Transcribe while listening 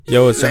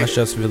Yo, it's Josh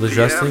Justin Village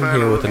Wrestling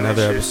here with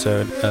another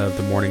episode of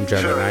The Morning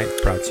Drive at Night,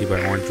 brought to you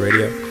by Orange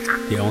Radio,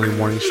 the only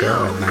morning show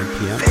at 9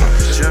 p.m.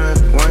 John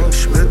Wayne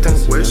Smith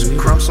and Wesson,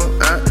 cross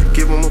on out,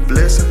 give him a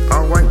blessing.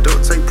 All white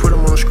duct tape, put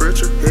him on a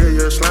stretcher. Yeah,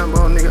 you're a slime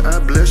ball, nigga,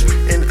 I bless you.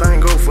 Anything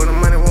go for the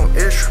money, want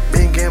extra.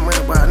 Been getting money,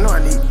 but I know I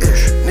need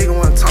extra. Nigga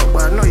wanna talk,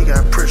 but I know you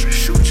got pressure.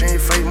 Shoot you in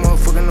your face,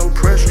 motherfucker, no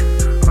pressure.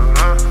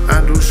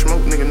 I do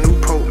smoke, nigga, new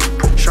pope.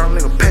 Sharp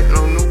nigga, pet,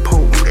 no new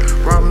pope.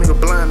 Rob nigga,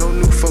 blind, no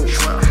new folks.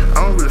 I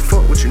don't really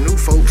fuck with your new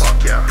folks.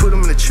 Put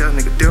him in the chair,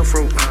 nigga, death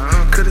rope.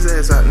 Cut his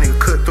ass out, nigga,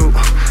 cut throat.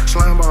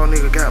 Slime ball,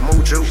 nigga, got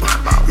mojo.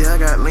 Yeah, I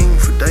got lean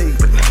for days.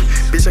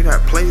 Bitch, I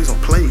got plays on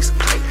plays.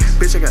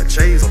 Bitch, I got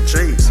J's on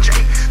J's.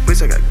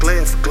 Bitch, I got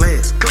glass for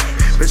glass.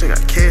 Bitch, I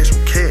got cash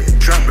on cash.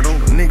 Drop it on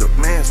the nigga,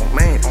 man's on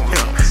man.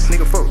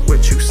 Nigga, fuck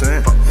what you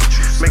saying.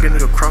 Make a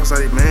nigga cross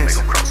out his mans.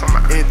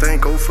 Anything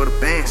go for the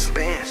bands.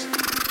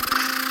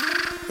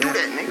 Yeah,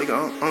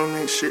 nigga, on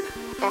that shit.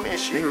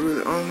 Nigga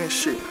really on that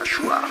shit.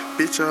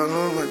 Bitch, all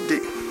on my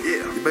dick.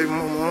 Yeah. Your baby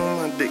mama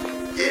on my dick.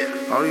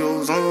 Yeah. All these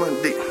hoes on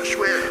my dick. I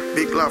swear.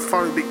 Big Glock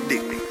 40, big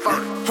dick.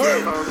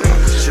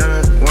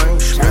 John Wayne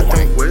Smith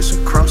and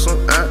Wesson, cross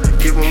on out,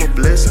 give him a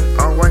blessing.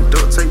 All white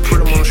duct tape,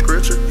 put him on a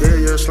stretcher. Yeah,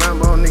 you're a slime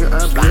ball, nigga,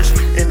 I bless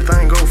you.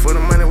 Anything go for the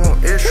money,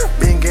 want extra.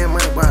 Been getting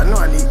money, but I know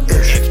I need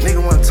extra.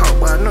 Nigga wanna talk,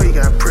 but I know you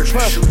got pressure.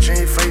 Shoot you in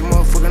your face,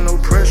 motherfucker, no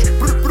pressure.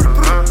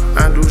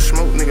 I do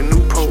smoke, nigga, new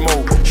pope.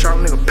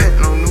 Sharp nigga, pet,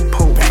 no new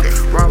pope.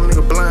 Rob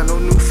nigga, blind, no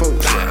new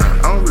folks.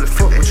 I don't really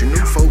fuck with your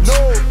new folks.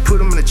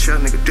 Put him in the chair,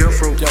 nigga,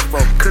 death rope.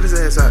 Cut his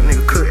ass out,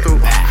 nigga, cut throat.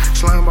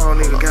 Slime ball,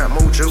 nigga, got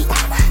mojo.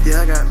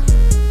 Yeah, I got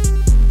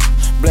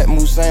Black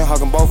Moussain,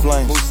 hogging both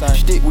lanes.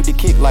 Stick with the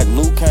kick like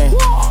Luke Kane.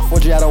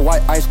 4G out of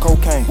white ice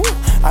cocaine.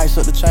 Ice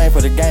up the chain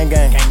for the gang.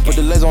 Put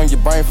the laser on your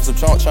brain for some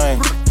trunk chain.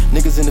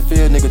 Niggas in the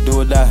field, nigga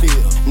do or die.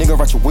 Nigga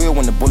write your will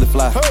when the bullet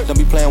fly. Don't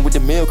be playing with the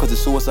mill cause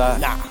it's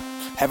suicide.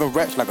 Having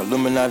raps like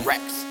Illuminati.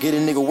 Get a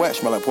nigga wet,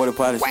 smell like porta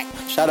potties.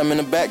 Shot him in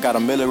the back, got a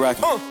milli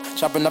rocket.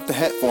 Chopping up the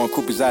hat for him,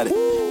 Coopy's at it.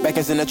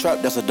 Backins in the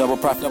trap, that's a double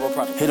profit.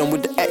 Hit him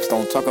with the X,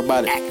 don't talk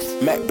about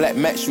it. Mac Black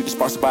Mac, shoot the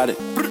sparks about it.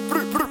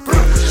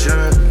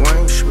 John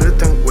Wayne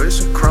Smith and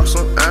Wesson, cross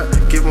on out,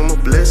 give him a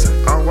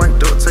blessing. All white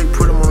duct tape,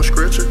 put him on a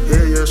stretcher.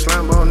 Yeah, you're a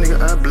slime ball,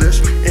 nigga, I bless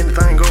you.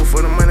 Anything go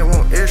for the money,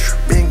 want extra.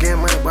 Been getting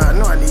money, but I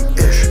know I need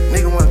extra.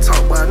 Nigga wanna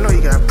talk, but I know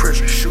you got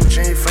pressure. Shoot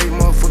you in your face,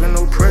 motherfucker,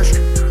 no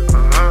pressure.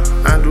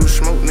 I do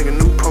smoke, nigga,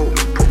 new pope.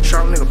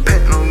 Sharp nigga,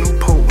 pet, no new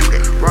pope.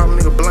 Rob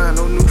nigga, blind,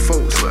 no new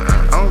folks.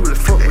 I don't really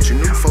fuck with your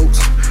new folks.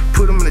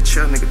 Put him in the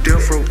chair, nigga,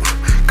 death rope.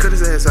 Cut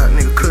his ass out,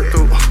 nigga, cut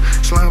throat.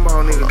 Slime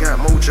ball, nigga, got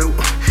mojo.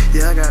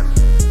 Yeah, I got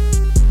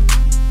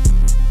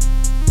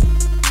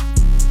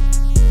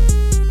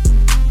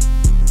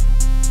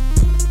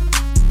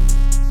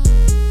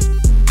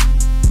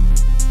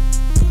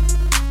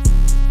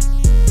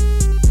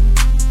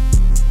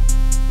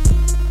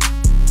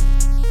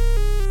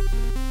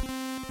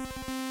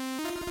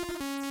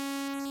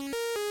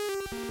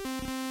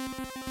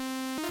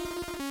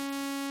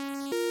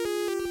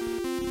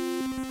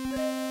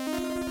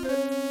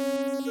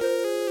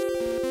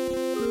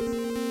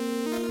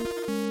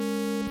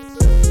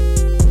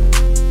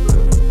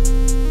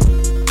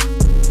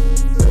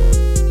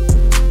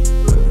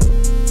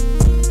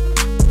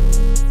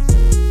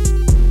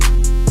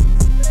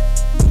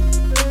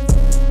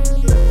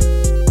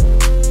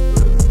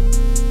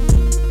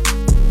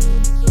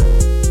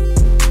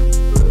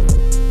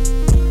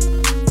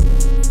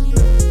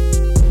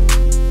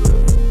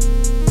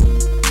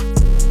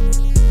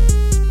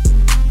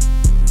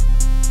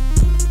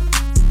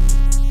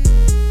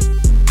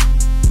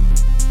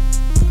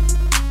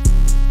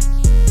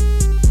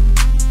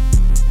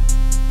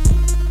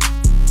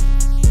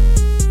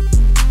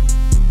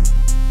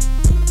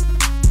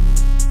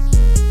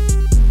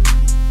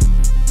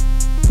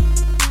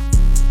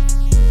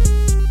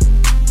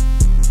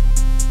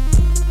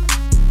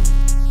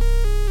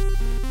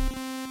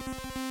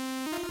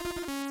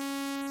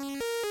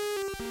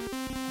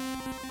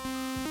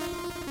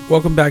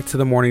Welcome back to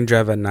The Morning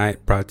Drive at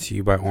Night, brought to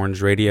you by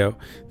Orange Radio,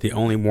 the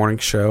only morning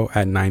show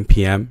at 9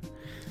 p.m.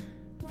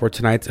 For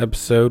tonight's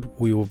episode,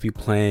 we will be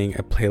playing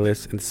a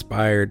playlist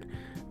inspired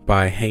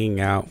by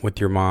hanging out with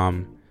your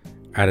mom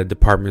at a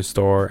department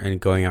store and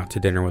going out to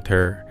dinner with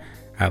her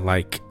at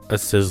like a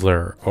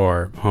Sizzler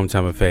or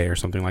Hometown Buffet or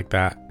something like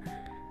that.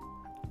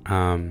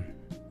 And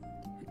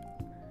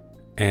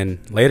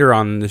later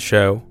on in the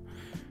show,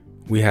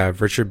 we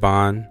have Richard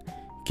Bond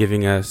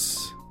giving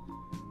us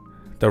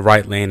the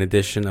right lane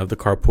edition of the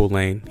carpool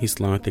lane. He's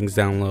slowing things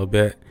down a little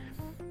bit.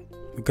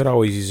 We could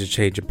always use a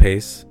change of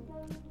pace.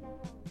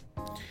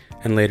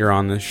 And later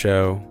on in the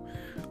show,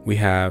 we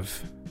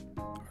have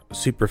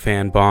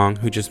superfan Bong,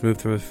 who just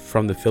moved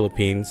from the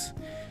Philippines,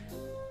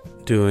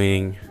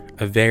 doing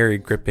a very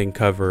gripping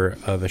cover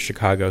of a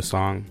Chicago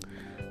song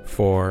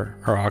for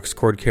our aux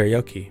chord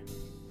karaoke.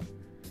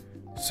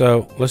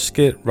 So let's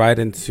get right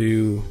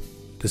into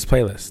this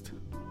playlist.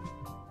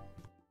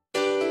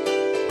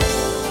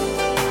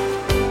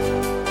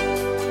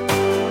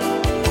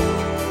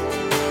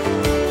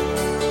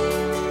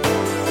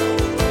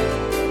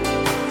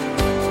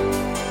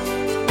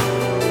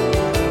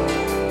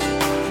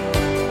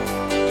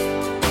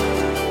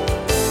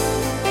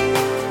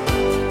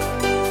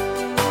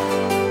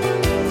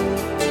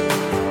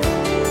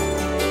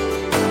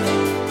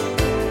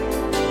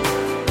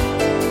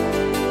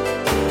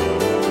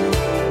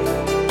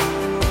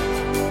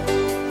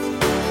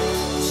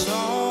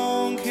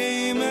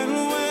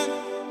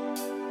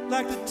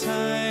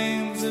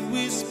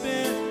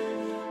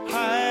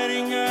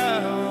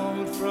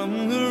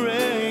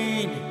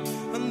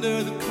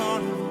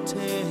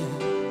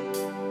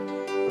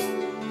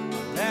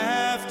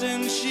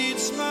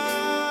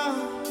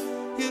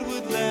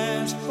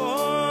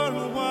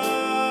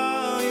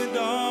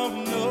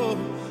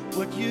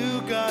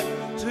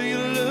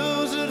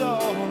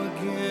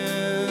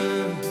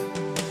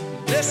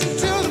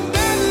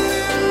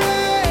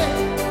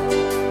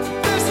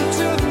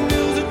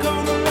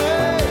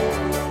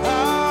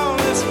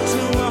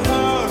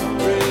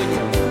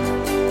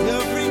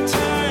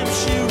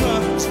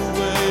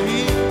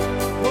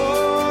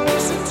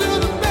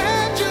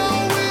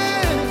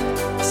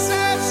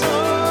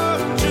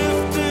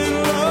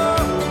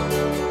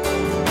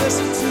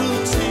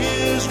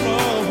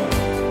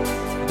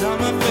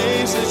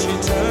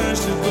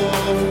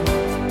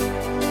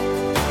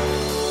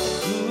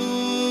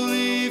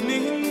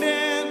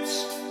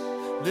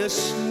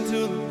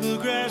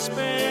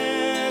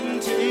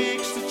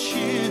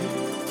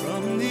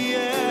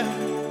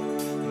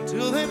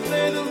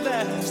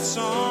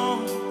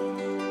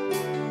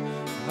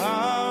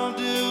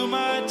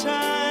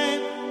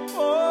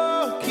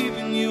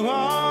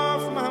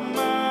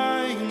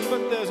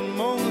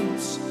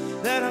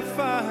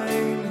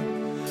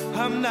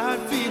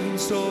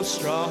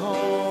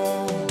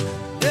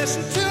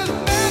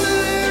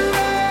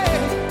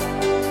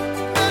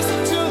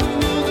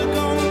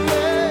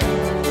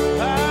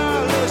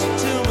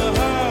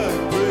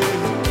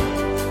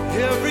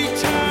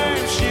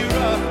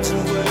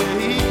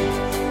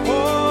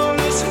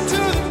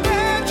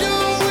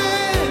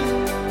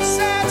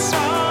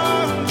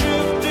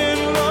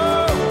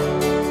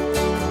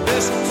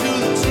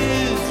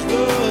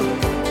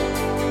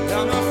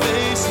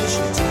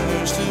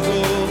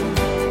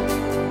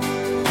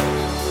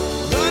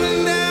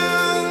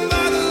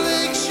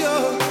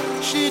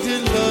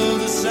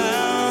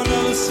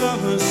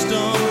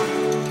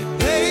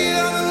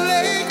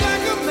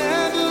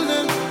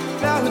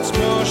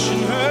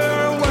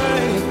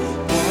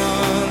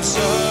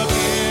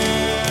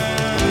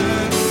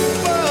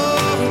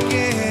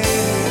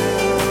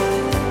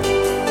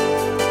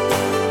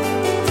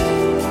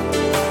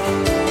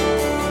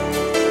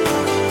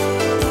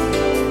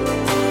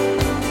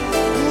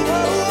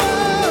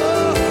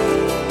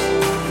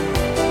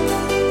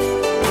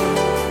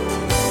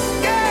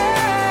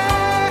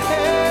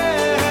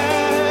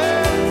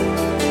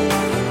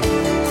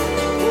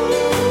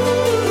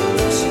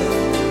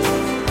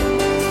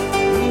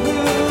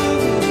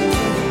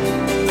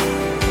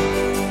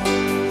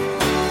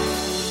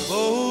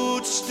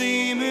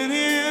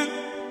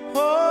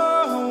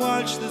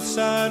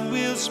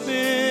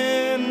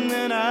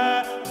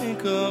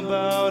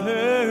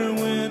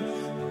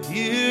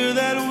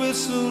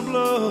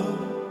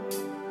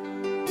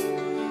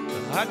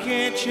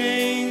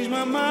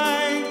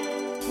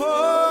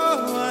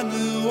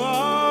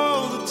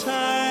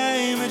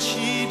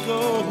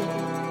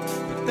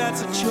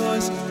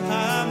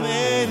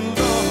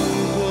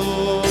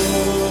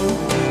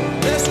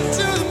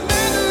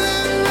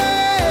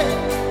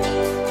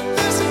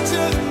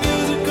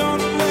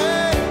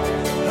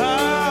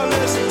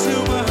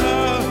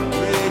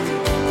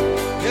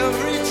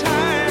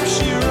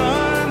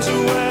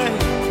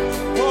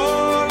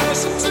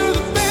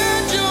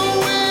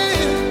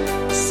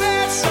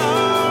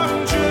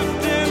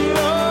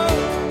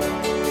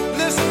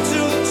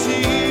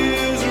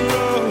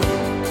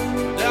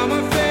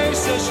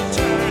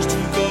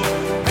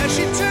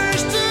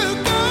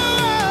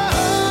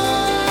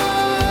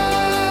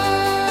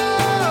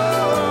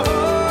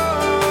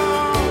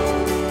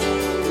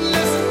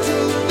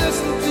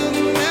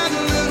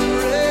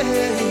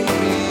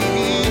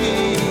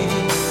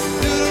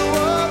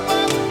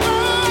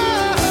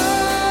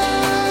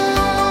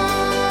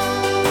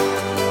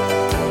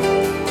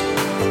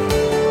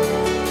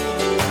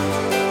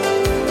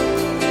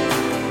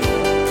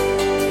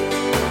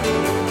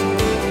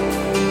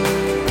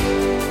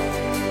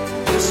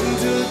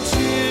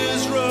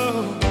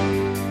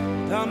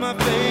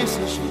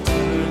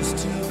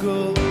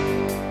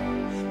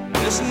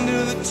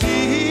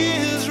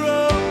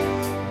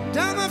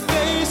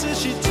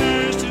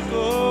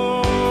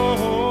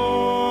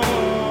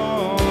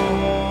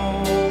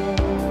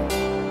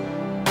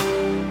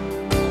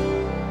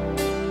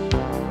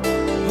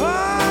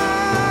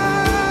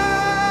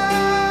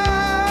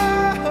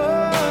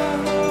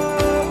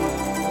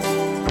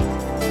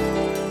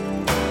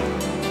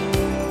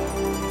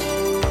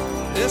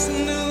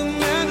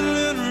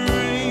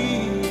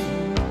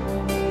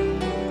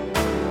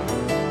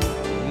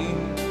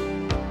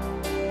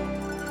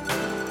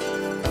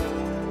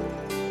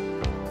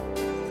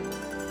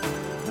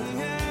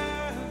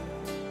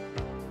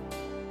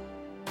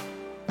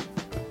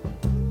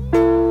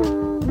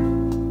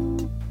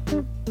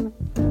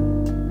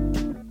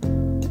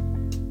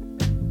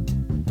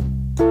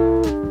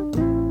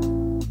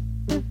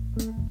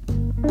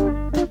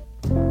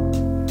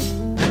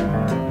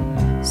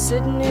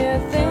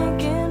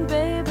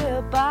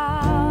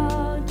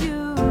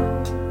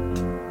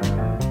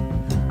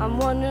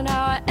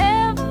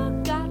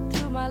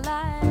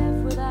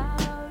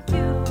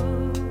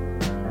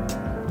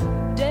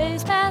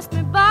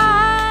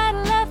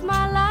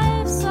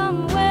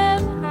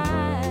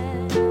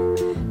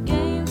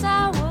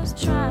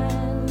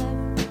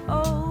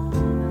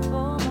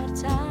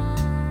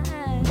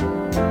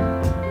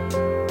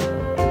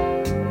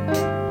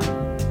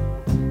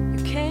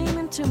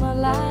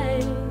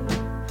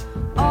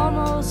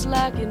 Almost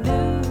like you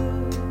knew.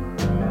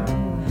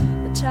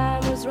 The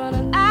time was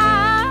running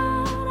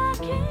out, I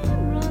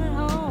came running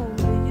home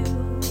to you.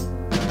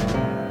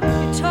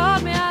 You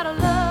taught me how to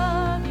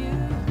love you,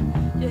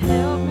 you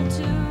helped me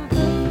to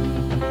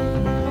believe.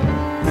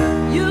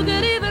 You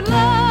could even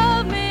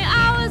love me,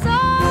 I was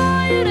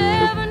all you'd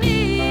ever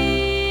need.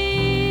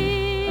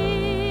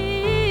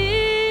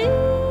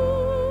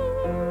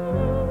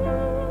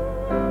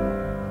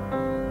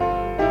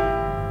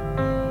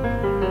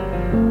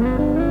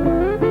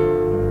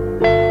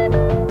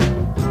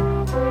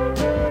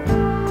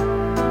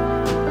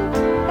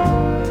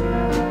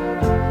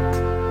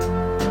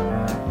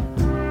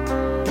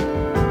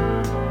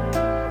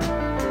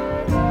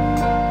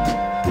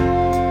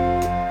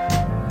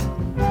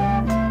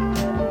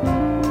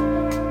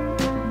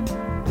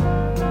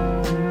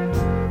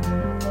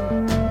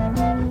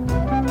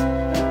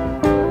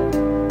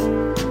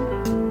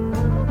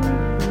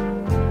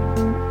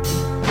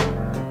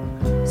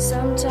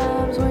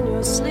 Sometimes when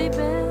you're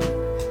sleeping,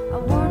 I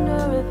wonder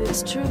if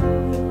it's true.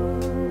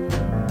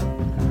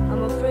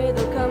 I'm afraid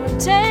they'll come and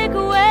take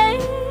away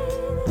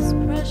this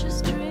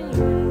precious dream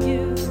in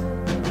you.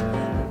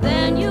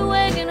 Then you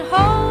wake and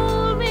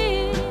hold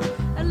me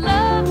and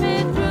love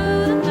me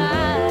through the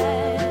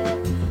night.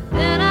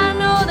 Then I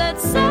know that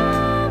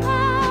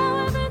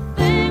somehow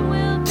everything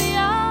will be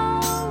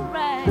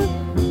alright.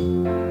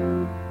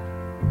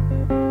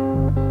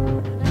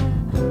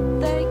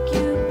 Thank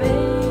you,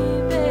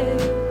 baby,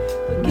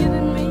 for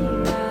giving me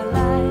my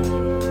life.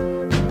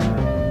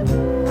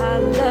 I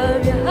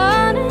love you,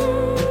 honey,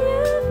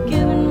 you've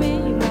given me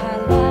my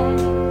life.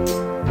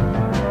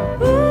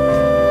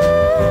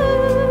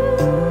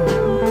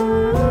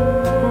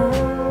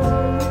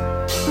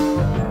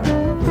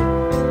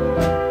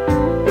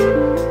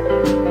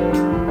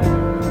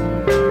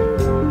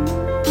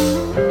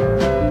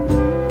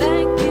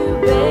 Thank you,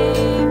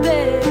 baby,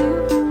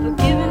 for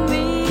giving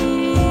me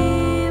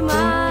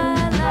my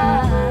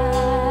life.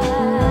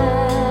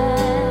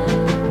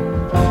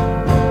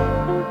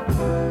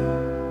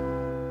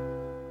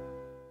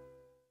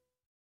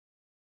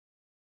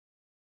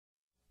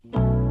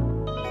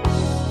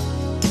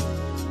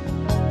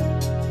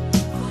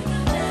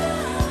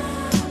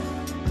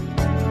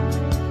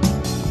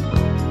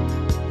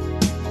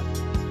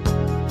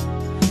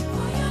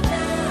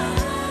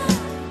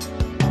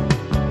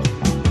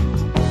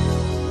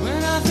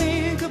 When I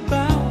think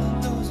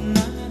about those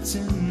nights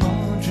in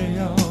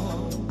Montreal,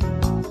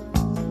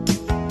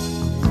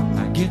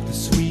 I get the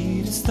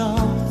sweetest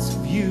thoughts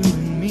of you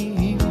and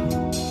me.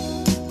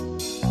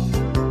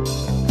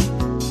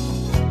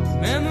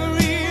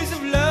 Memories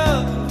of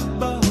love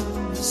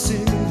above the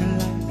city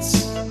lights.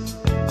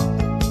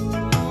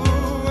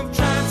 Ooh, I've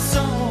tried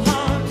so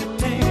hard to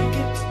take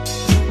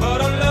it, but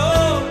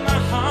alone my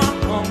heart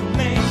won't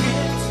make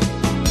it.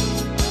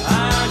 I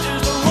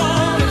just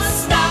wanna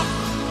stop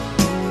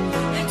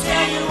and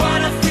tell you what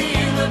I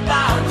feel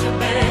about you,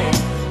 babe.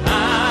 I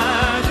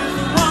just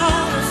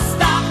wanna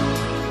stop.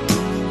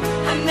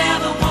 I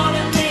never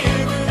wanna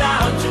live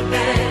without you,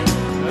 babe.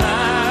 I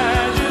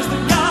just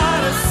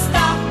gotta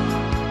stop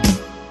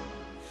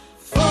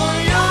for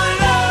your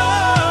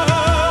love.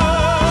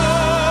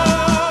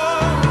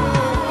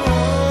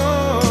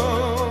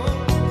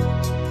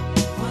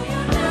 For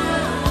your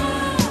love.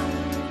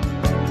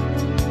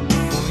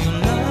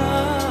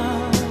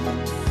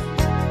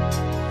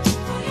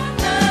 For your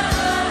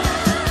love.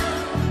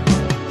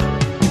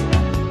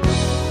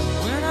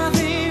 When I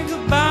think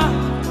about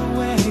the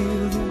way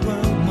the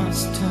world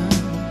must turn,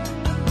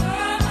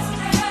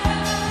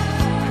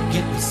 I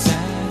get the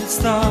saddest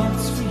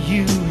thoughts for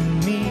you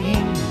and me.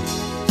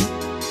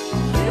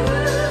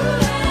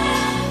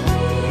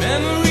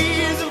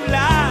 Memories of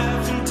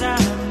life and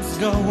times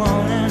go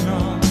on and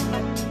on.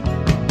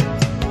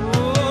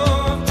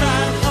 Oh, I've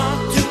tried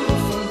hard to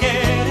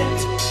forget it,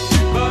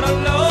 but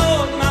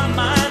alone my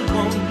mind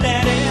won't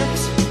let it.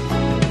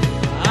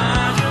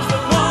 I just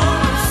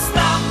wanna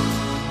stop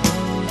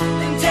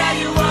and tell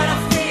you what I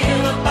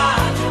feel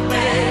about you,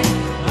 babe.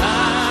 I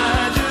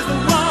just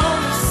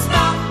wanna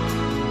stop.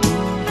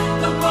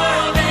 The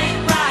world ain't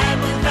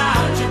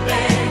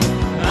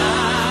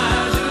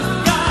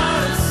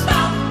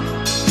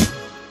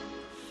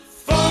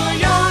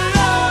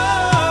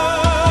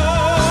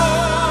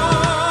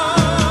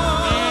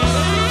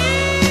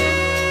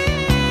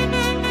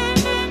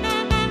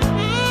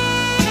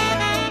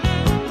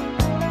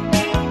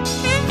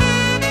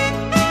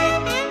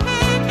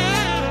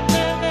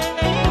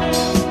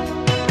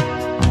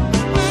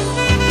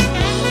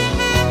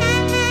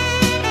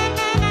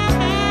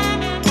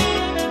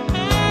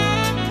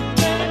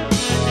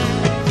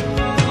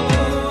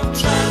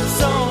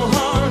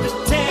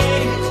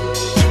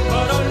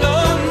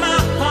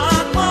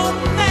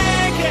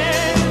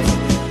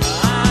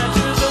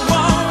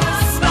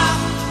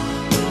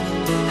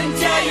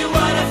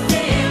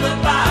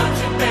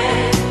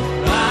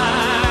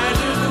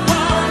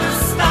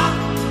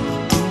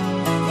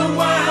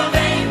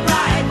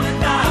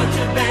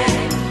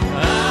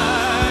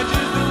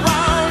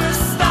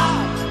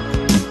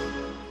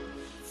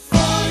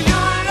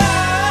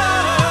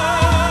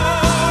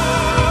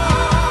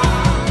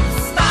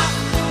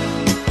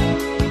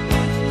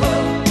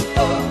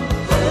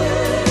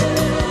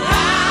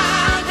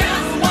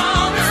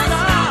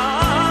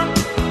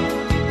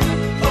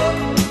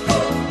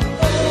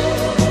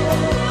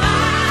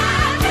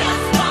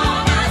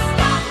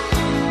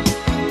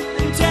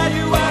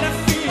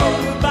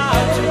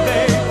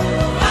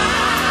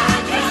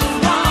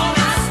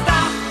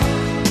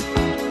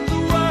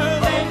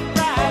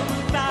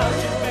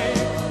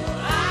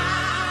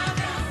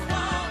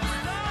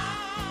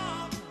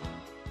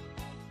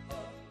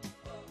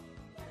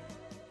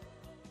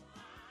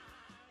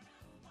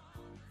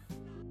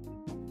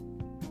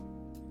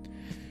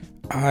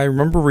I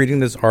remember reading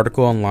this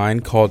article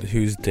online called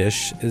 "Whose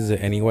Dish Is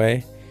It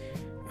Anyway?"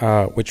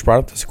 Which brought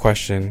up this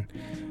question: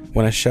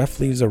 when a chef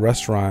leaves a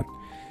restaurant,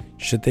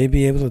 should they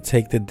be able to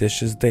take the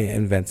dishes they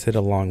invented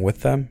along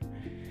with them?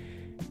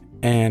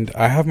 And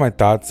I have my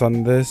thoughts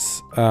on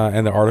this,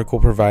 and the article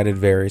provided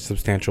very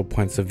substantial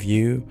points of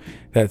view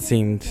that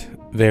seemed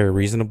very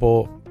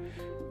reasonable.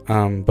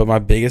 But my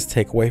biggest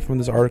takeaway from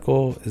this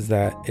article is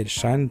that it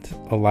shined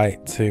a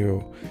light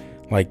to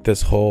like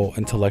this whole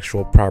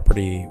intellectual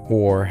property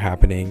war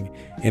happening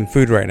in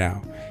food right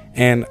now.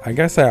 And I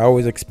guess I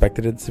always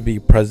expected it to be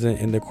present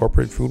in the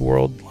corporate food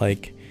world.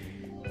 Like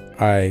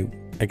I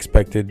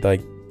expected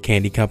like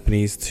candy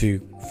companies to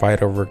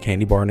fight over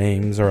candy bar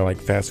names, or like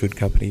fast food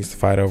companies to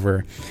fight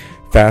over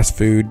fast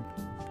food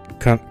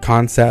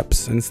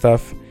concepts and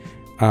stuff.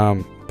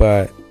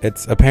 But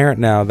it's apparent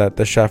now that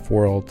the chef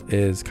world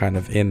is kind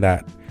of in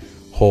that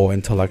whole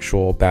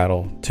intellectual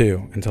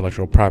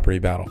property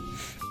battle.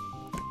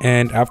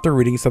 And after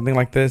reading something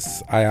like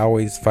this, I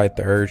always fight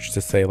the urge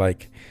to say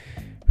like,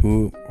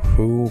 who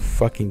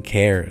fucking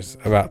cares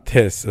about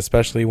this,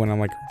 especially when I'm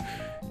like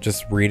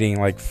just reading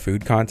like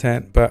food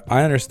content. But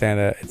I understand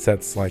that it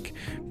sets like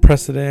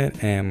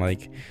precedent and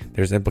like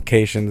there's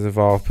implications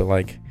involved, but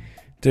like,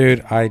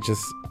 dude,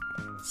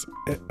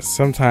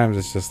 sometimes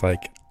it's just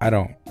like I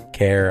don't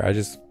care. I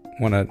just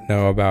want to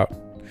know about,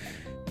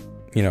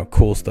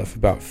 cool stuff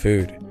about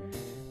food.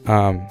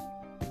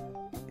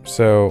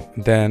 So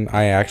then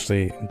I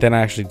actually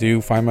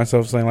do find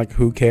myself saying like,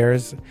 who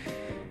cares?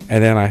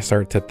 And then I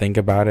start to think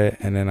about it,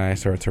 and then I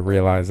start to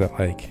realize that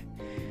like,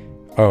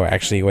 oh,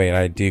 actually, wait,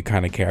 I do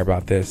kind of care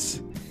about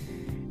this.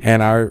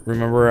 And I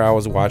remember I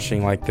was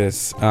watching like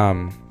this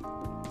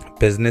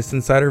Business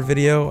Insider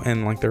video,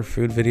 and like their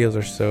food videos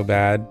are so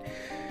bad.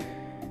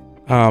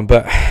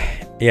 But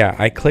yeah,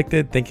 I clicked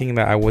it thinking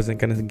that I wasn't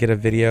going to get a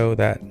video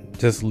that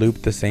just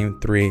looped the same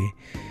 3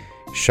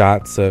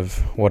 shots of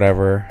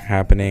whatever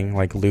happening,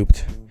 like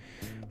looped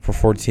for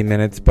 14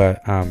 minutes.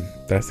 But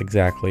that's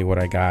exactly what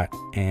I got.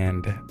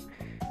 And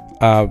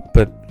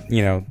but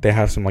they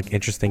have some like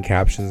interesting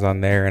captions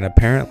on there, and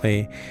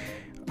apparently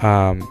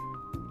the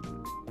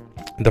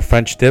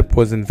French dip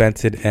was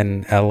invented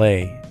in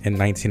LA in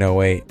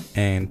 1908,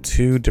 and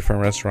 2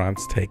 different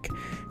restaurants take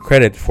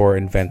credit for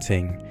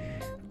inventing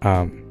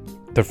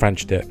the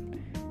French dip.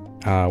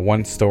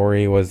 One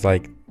story was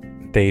like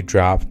they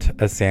dropped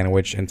a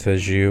sandwich into a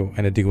jus,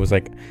 and the dude was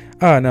like,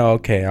 oh no,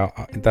 okay,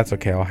 that's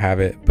okay, I'll have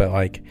it. But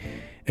like,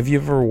 if you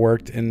ever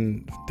worked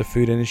in the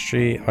food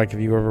industry, like if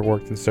you ever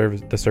worked in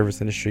the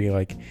service industry,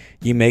 like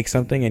you make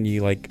something and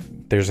you like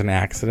there's an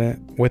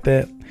accident with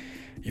it,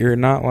 you're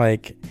not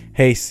like,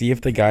 hey, see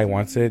if the guy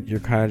wants it. You're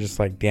kind of just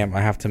like, damn,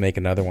 I have to make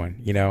another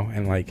one,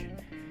 and like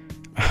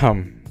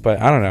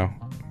but I don't know,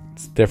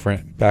 it's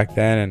different back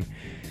then. And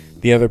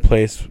the other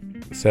place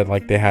said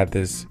like they had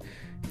this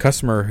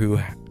customer who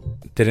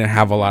didn't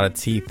have a lot of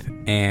teeth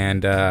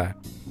and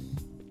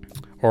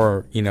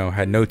or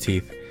had no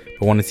teeth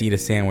but wanted to eat a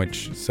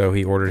sandwich, so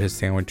he ordered his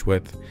sandwich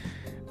with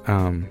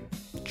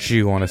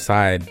jus on the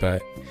side.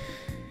 But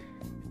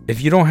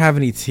if you don't have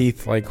any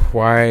teeth, like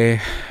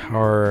why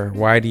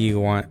do you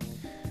want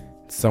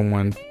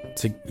someone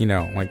to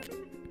like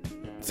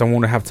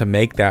someone to have to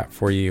make that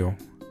for you?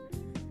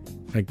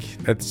 Like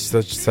that's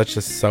such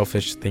a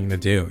selfish thing to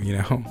do,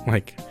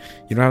 like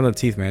you don't have no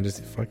teeth, man,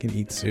 just fucking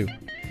eat soup.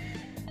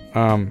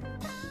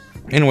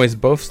 Anyways,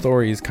 both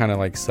stories kind of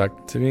like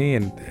suck to me,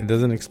 and it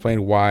doesn't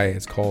explain why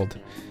it's called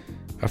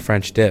a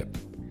French dip.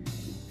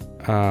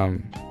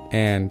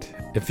 And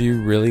if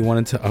you really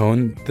wanted to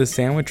own the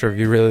sandwich, or if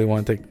you really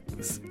wanted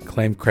to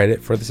claim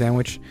credit for the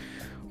sandwich,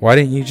 why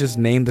didn't you just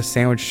name the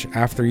sandwich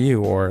after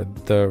you or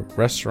the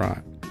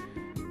restaurant?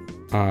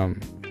 And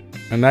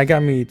that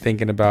got me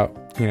thinking about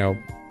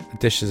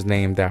dishes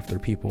named after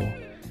people,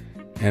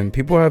 and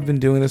people have been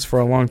doing this for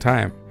a long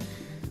time.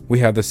 We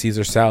have the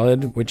Caesar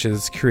salad, which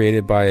is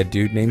created by a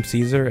dude named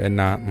Caesar and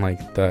not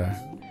like the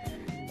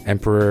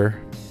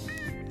emperor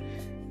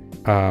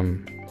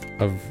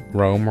of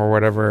Rome or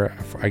whatever.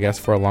 I guess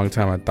for a long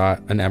time I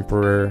thought an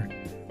emperor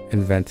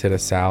invented a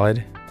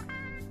salad.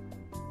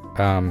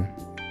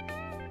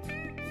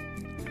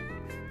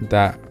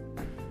 That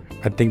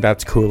I think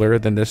that's cooler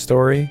than this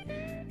story.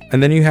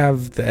 And then you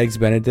have the Eggs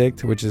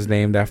Benedict, which is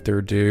named after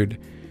a dude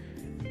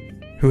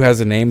who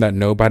has a name that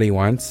nobody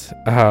wants,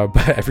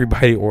 but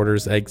everybody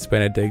orders Eggs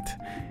Benedict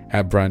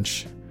at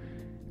brunch.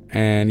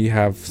 And you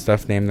have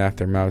stuff named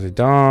after Mao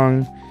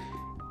Zedong,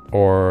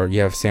 or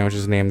you have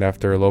sandwiches named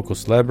after local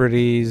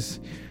celebrities,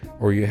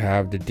 or you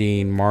have the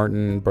Dean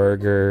Martin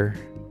burger,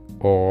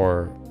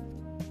 or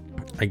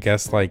I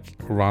guess like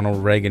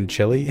Ronald Reagan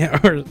chili,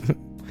 or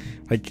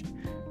like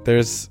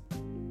there's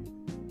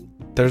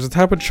a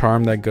type of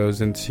charm that goes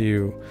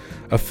into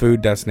a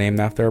food that's named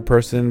after a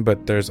person,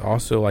 but there's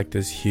also like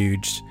this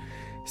huge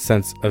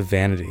sense of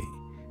vanity.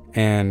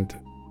 And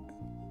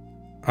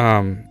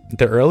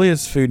the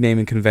earliest food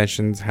naming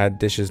conventions had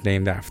dishes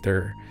named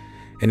after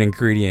an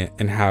ingredient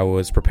and how it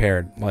was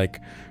prepared,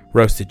 like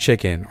roasted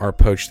chicken or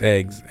poached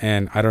eggs.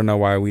 And I don't know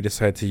why we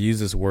decided to use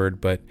this word,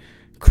 but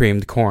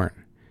creamed corn.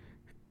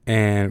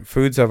 And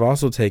foods have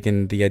also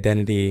taken the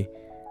identity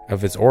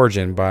of its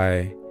origin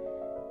by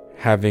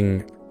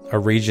having a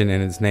region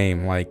in its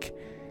name, like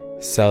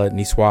salad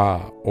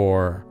niçoise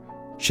or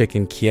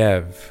chicken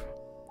Kiev,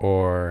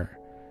 or,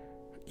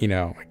 you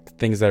know,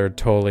 things that are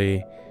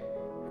totally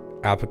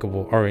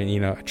applicable or, you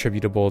know,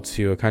 attributable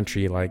to a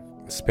country, like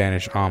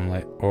Spanish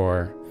omelet,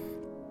 or,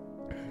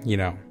 you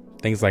know,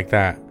 things like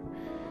that.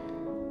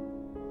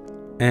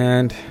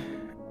 And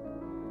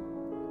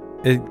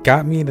it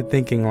got me to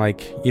thinking,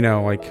 like, you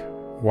know, like,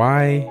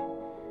 why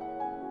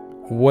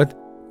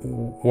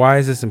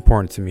is this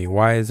important to me?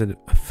 Why is a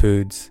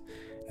food's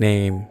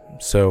name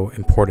so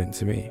important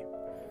to me?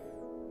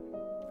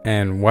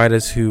 And why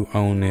does who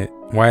own it?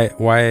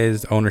 Why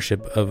is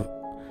ownership of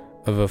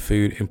a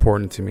food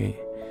important to me?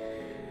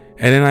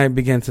 And then I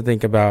began to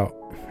think about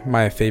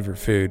my favorite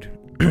food.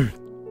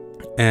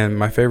 And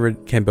my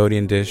favorite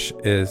Cambodian dish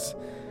is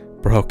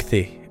broc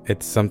thi.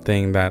 It's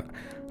something that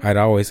I'd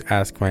always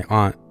ask my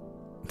aunt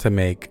to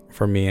make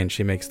for me, and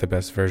she makes the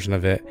best version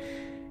of it.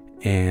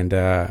 And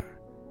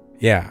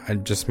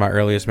just my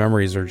earliest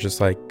memories are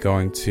just like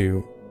going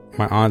to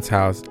my aunt's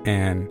house,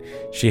 and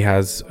she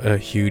has a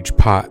huge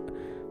pot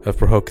of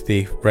broc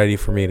thi ready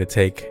for me to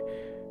take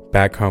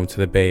back home to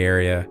the Bay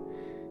Area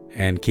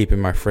and keep in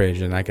my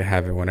fridge, and I can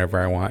have it whenever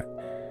I want.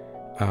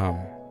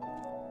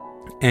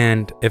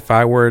 And if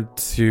I were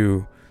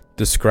to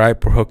describe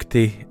broc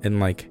thi in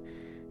like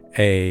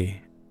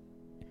a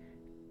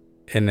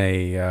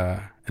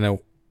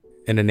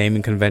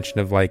naming convention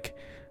of like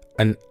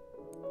an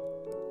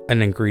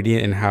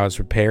ingredient and how it's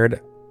prepared,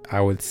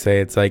 I would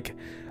say it's like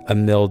a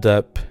milled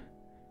up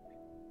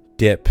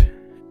dip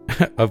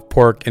of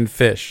pork and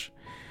fish.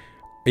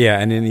 Yeah,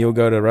 and then you'll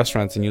go to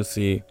restaurants and you'll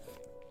see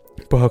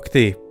broc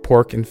thi,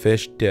 pork and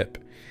fish dip,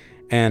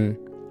 and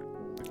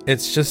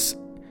it's just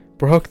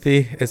broc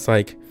thi. It's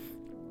like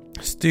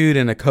stewed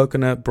in a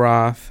coconut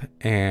broth,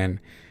 and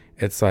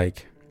it's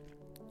like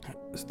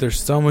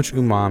there's so much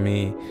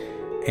umami,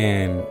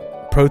 and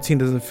protein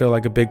doesn't feel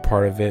like a big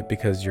part of it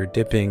because you're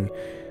dipping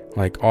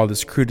like all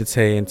this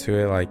crudité into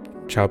it, like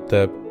chopped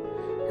up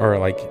or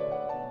like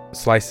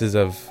slices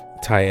of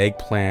Thai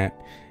eggplant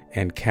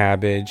and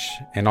cabbage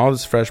and all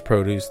this fresh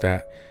produce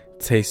that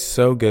tastes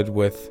so good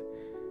with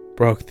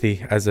broc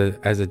thi as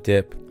a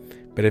dip.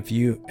 But if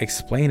you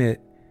explain it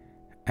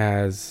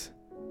as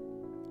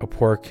a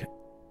pork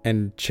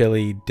and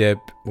chili dip,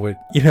 with,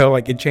 you know,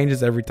 like, it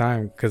changes every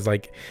time because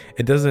like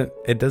it doesn't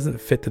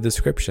fit the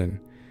description.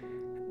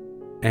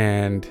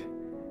 And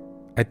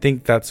I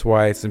think that's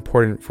why it's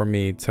important for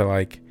me to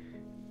like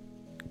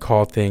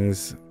call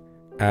things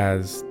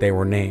as they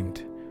were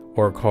named,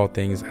 or call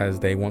things as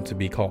they want to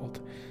be called.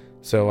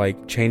 So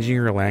like changing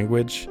your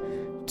language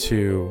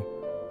to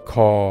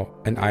call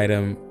an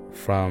item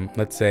from,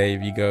 let's say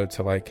if you go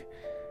to like,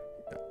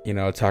 you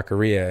know, a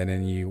taqueria and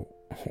then you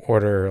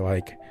order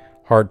like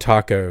hard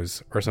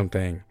tacos or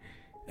something,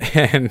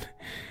 and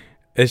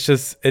it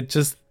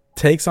just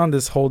takes on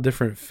this whole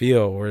different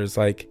feel where it's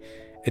like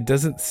it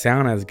doesn't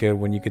sound as good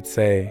when you could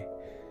say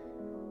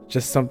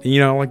just something, you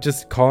know, like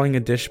just calling a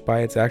dish by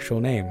its actual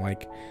name,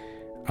 like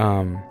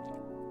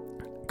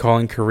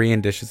calling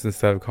Korean dishes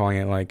instead of calling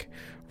it like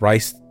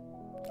rice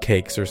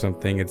cakes or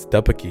something, it's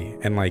tteokbokki.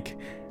 And like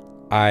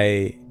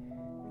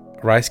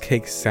rice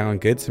cakes sound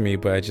good to me,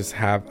 but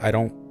I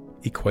don't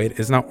equate,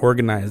 it's not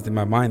organized in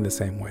my mind the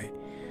same way.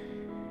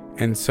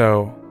 And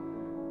so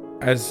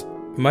as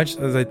much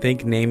as I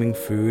think naming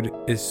food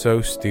is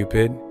so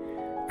stupid,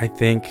 I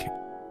think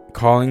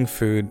calling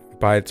food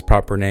by its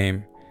proper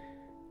name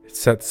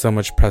sets so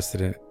much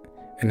precedent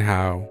in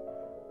how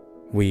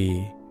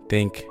we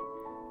think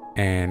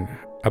and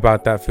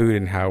about that food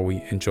and how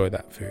we enjoy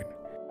that food.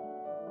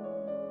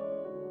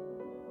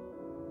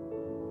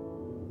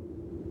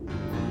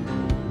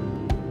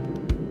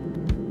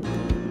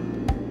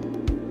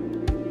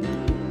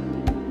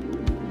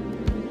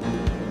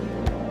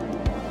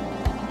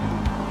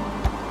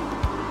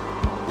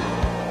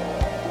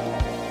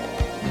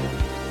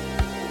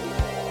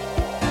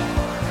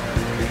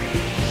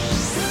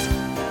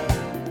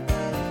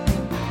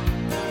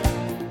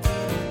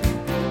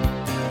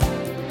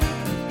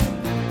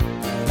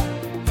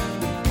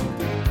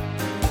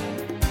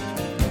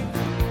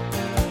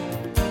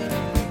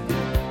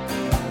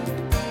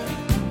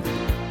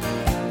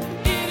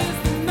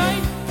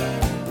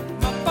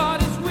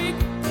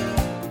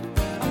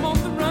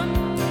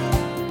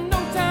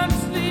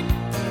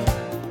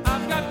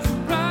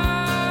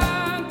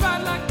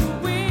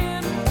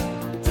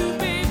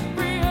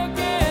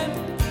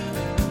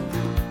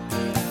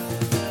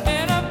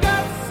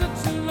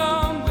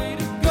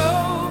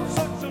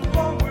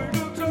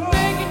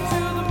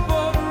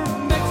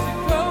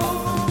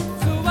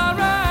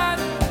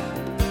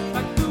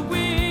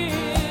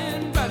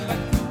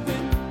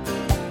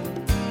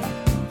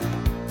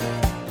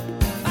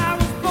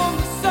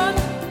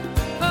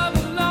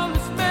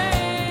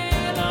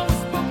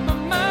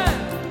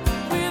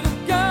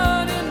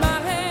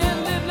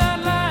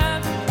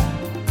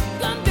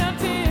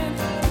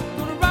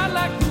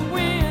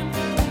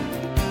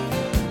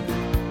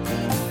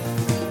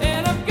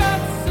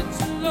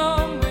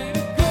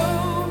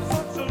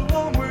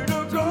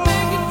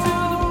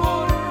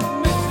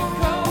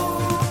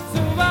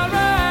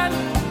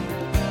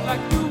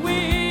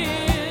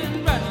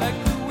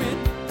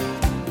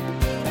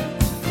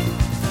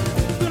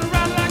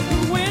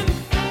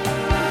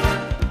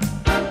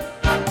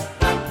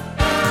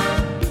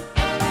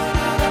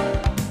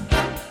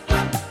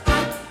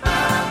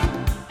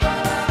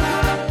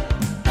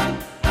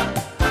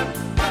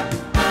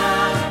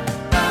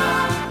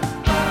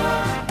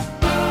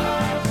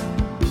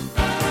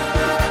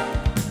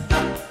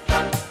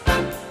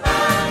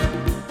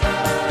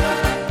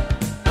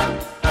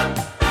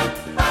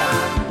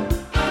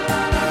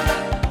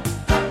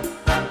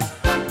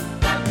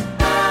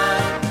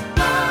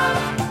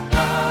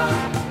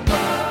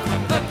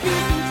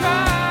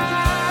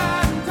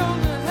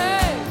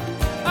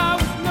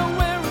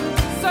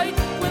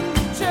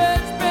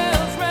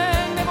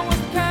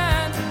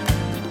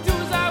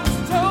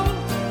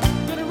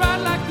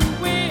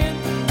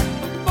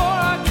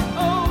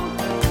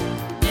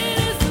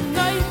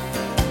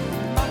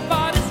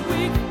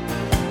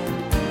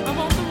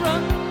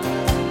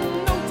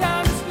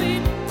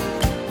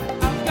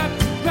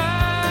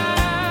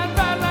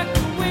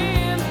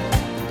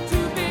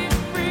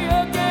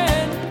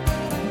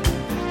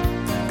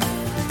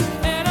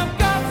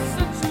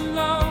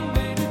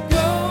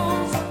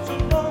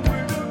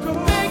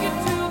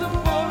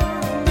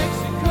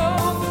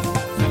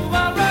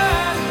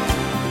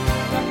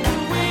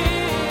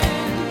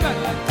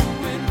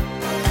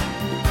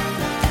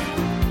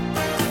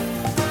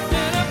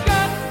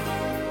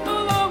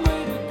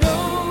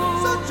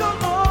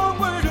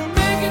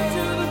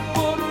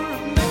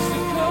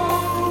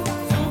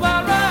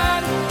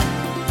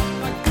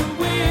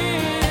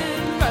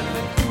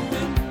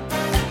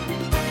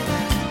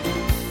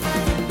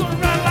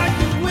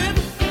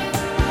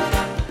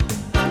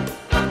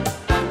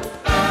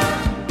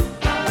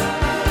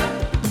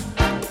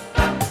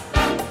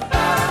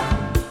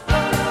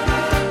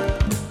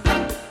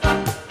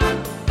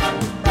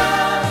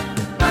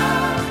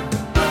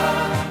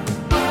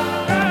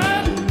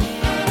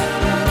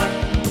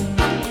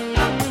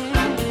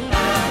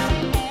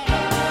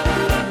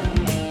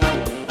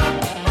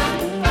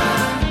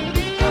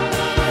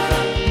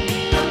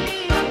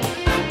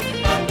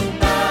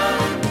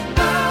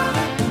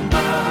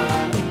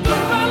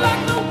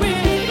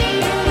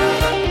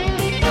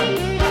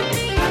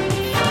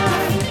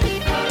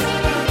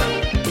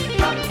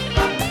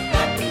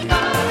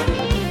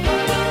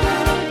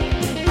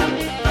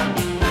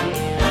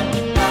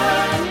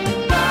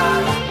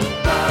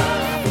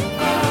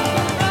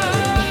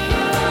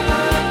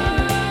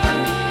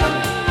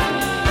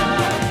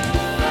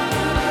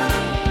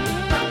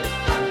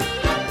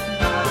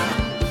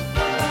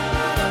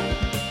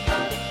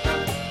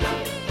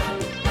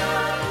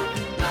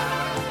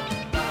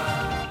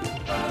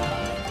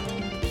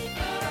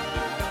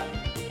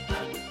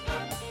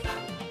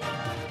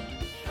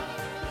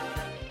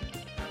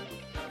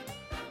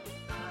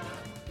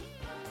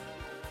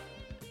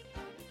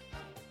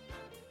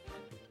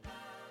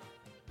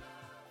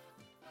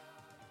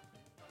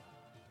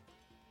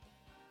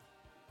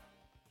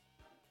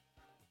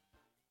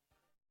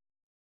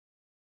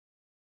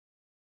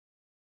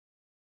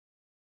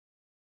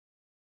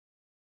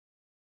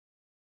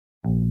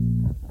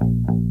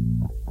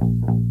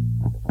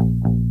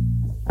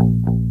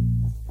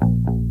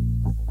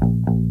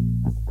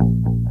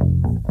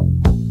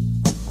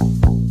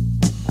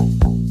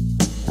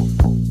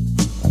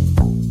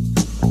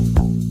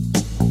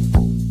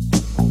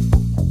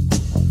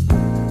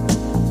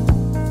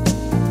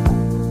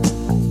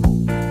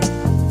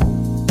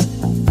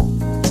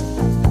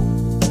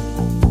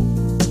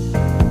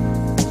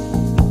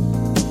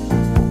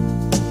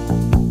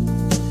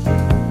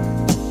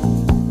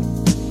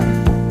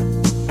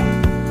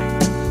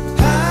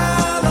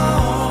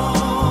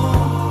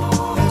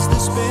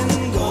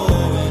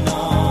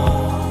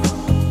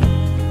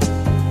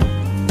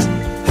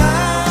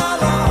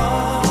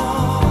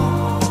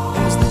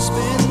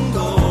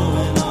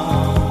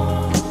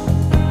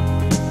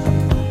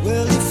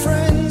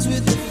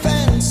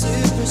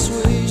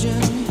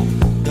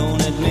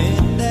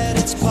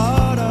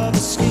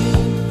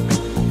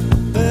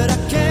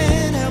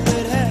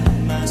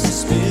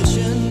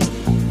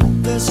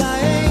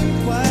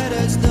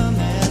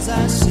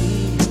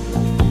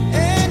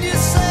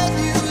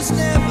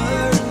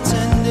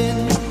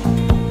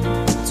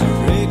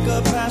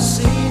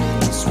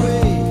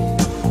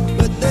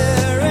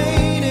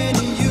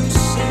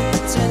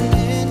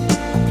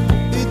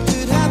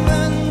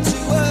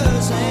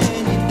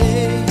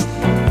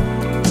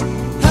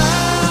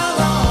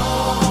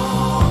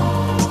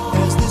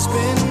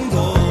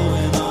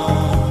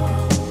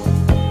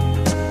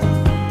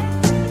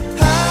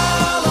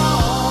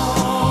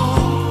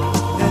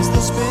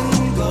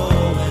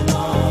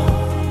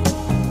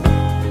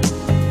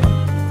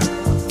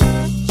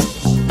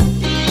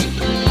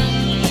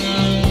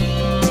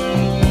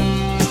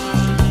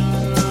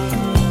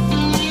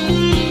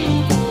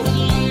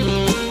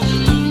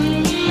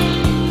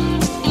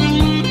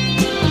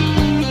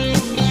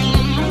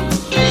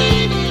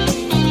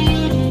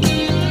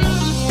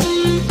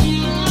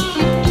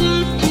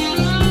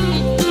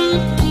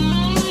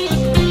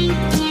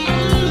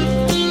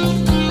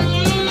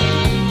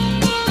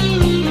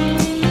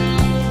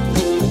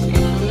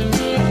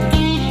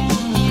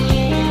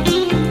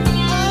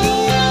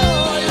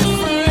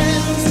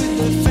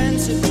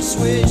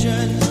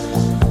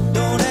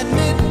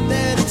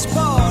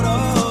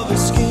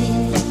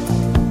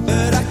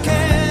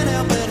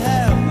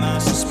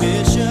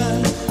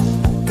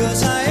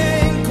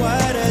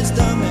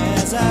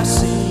 I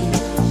see.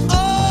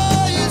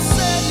 Oh, you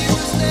said you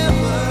was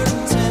never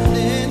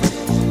intending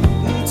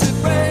to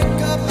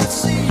break up that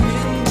scene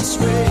in this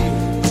way,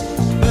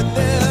 but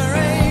there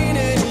ain't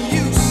any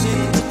use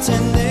in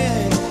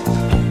pretending.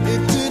 It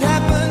could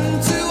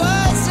happen to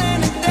us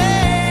any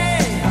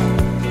day.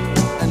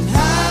 And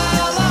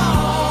how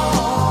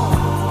long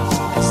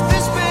has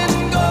this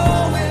been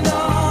going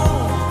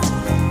on?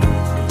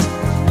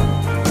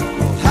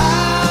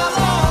 How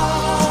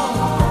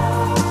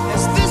long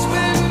has this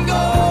been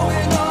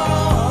going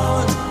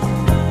on?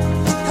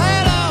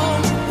 How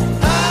long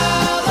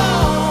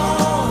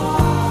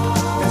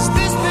has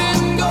this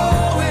been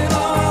going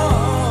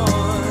on?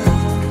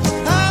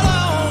 How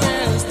long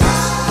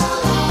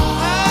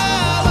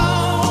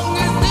has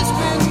this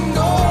been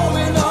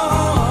going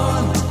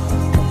on?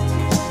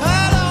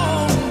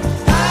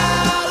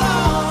 How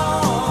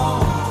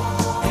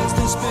long has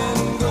this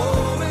been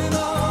going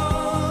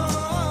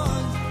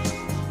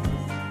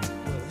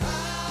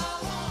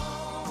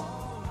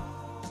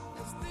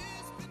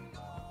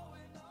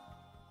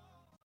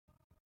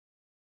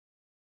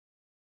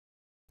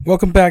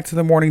Welcome back to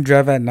the Morning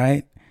Drive at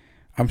Night.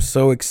 I'm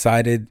so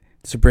excited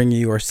to bring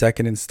you our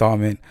second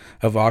installment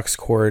of Aux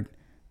Chord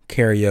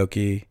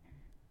Karaoke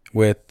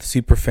with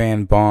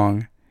superfan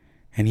Bong.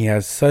 And he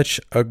has such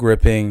a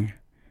gripping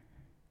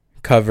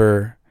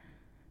cover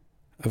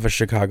of a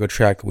Chicago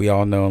track that we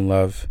all know and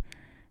love.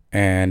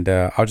 And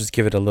I'll just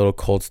give it a little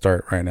cold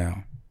start right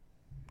now.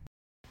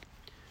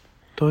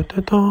 Toy,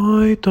 toy,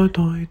 toy, toy,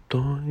 toy,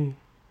 toy,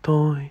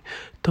 toy,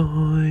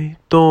 toy,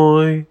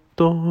 toy, toy,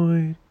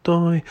 toy,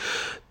 toy,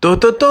 toy,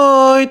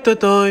 toy,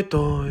 toy,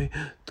 toy,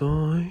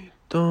 toy,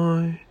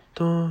 toy,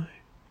 toy.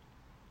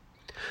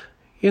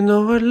 You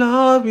know what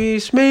love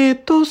is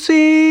made to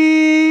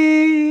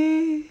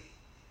see.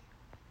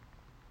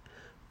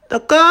 The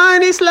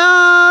kindest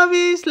love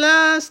is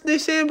last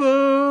December.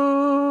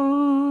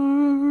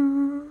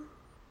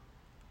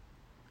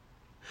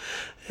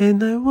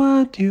 And I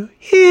want you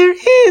here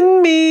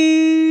in me.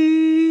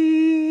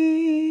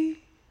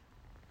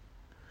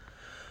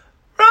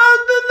 From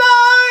the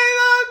night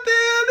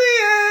until the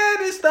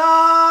end is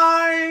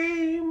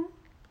time.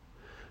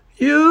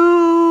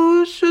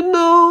 You should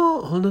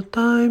know all the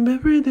time,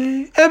 every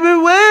day,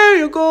 everywhere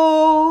you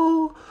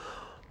go.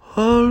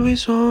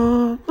 Always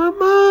on my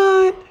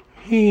mind,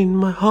 in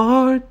my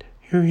heart,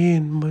 you're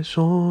in my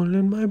soul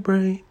and my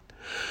brain.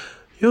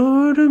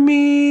 You're the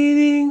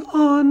meaning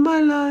on my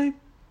life.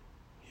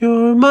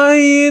 You're my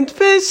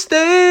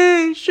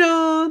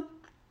infestation.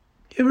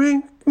 You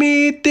bring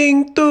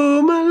meaning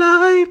to my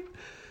life.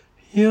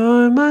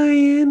 You're my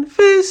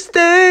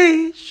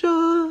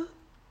infestation.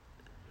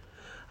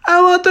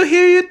 I want to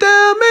hear you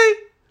tell me.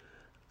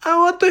 I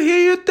want to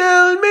hear you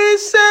tell me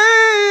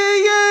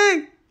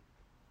saying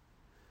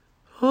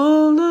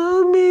all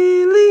the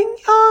meaning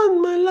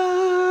on my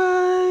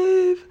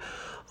life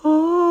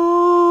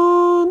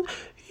on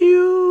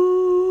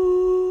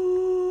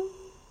you.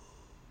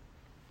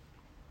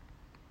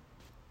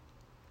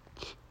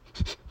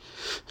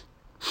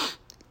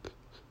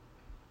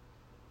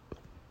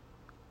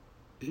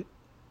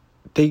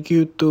 Thank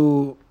you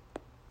to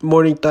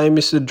Morning Time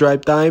is the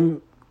Drive Time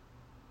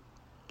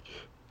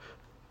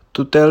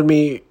to tell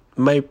me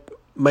my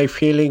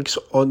feelings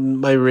on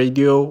my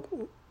radio.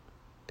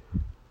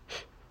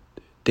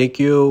 Thank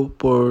you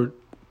for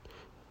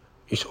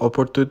this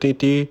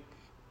opportunity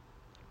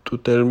to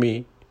tell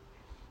me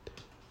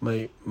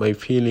my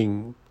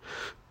feeling.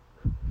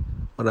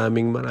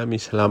 Maraming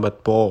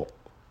salamat po.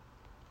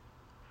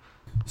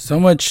 So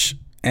much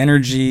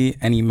energy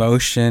and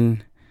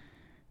emotion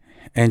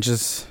and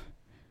just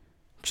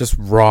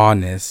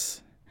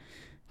rawness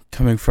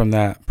coming from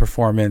that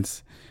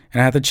performance.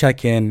 And I had to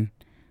check in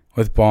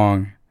with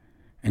Bong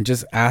and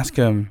just ask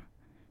him,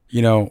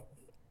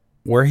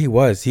 where he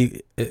was.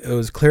 It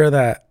was clear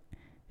that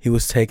he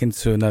was taken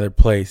to another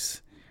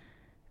place.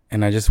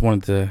 And I just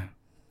wanted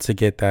to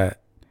get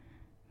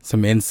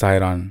some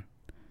insight on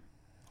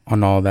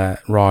all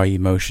that raw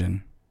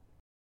emotion.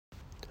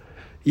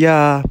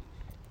 Yeah,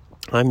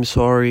 I'm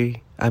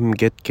sorry. I'm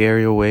get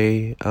carried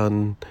away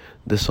on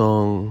the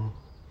song.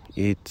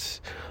 It's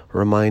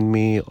remind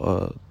me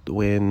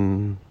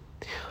when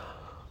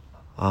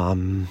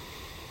I'm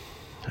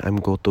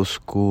go to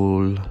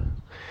school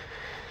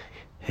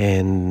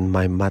and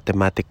my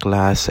mathematics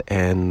class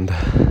and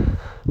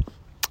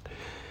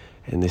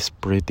this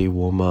pretty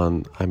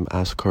woman, I'm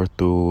asked her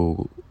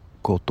to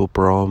go to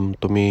prom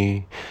to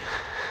me,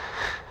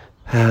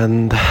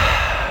 and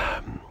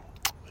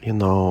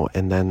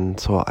and then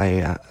so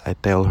I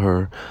tell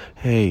her,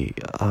 hey,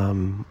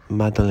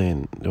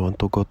 Madeline, you want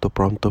to go to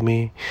prom to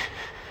me?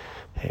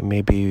 Hey,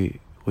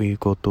 maybe we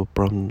go to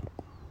prom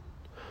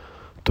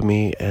to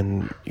me,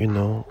 and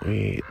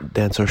we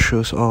dance our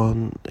shoes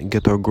on,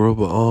 get our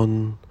groove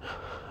on,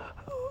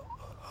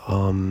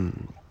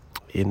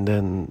 and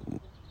then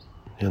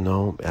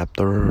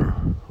after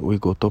we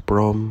go to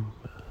prom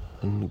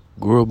and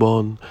groove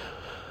on,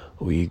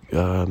 we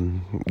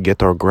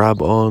get our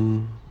grab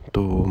on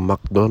to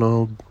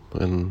McDonald's,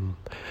 and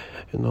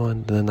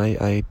and then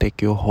I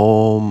take you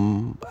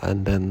home,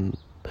 and then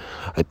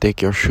I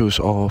take your shoes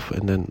off,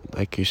 and then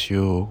I kiss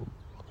you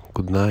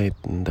good night,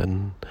 and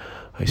then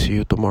I see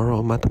you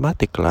tomorrow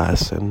mathematics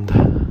class, and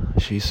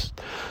she's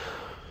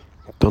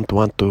don't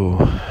want to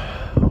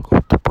go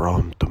to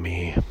prom to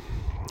me,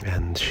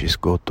 and she's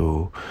go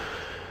to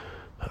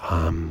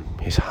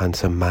his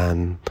handsome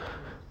man.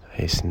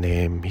 He's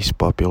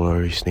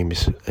popular. His name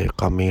is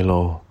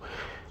Camilo,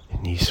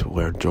 and he's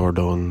wear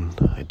Jordan.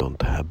 I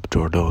don't have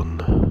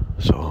Jordan,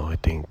 so I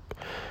think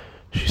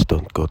she's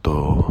don't go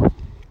to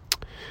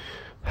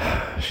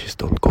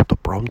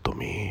prom to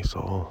me.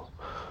 So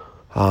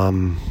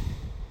and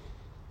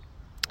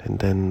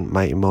then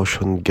my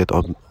emotion get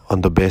on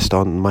the best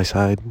on my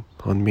side,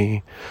 on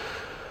me,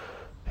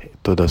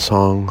 to the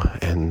song,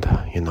 and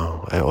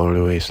I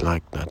always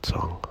like that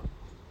song.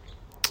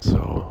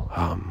 So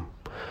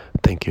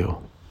thank you.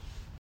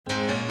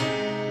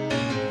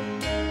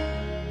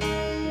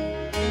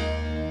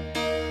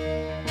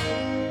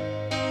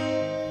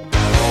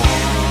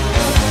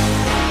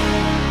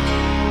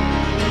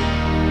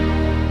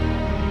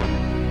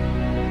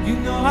 You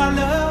know our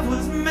love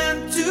was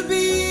meant to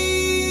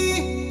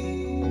be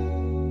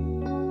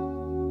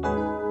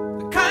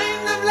the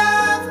kind of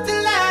love to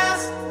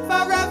last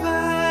forever.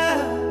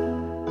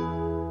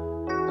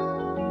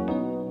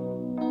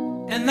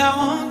 And I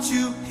want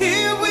you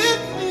here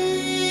with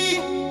me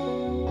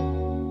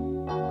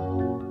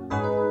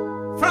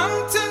from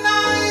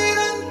tonight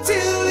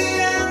until the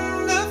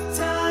end of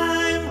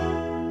time.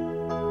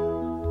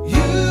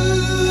 You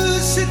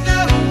should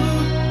know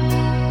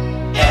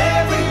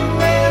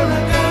everywhere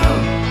I go,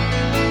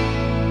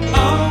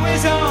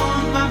 always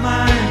on my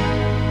mind,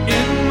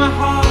 in my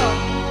heart,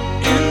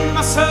 in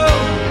my soul.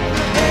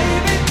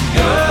 Baby,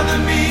 you're the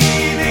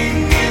meaning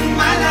in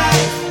my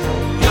life.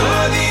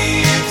 You're the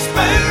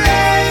inspiration.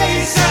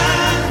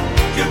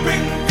 You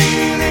bring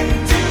feeling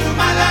to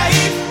my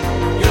life.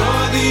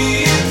 You're the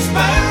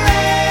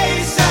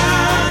inspiration.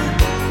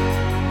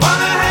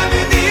 Wanna have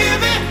you near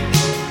me.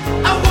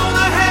 I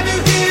wanna have you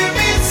here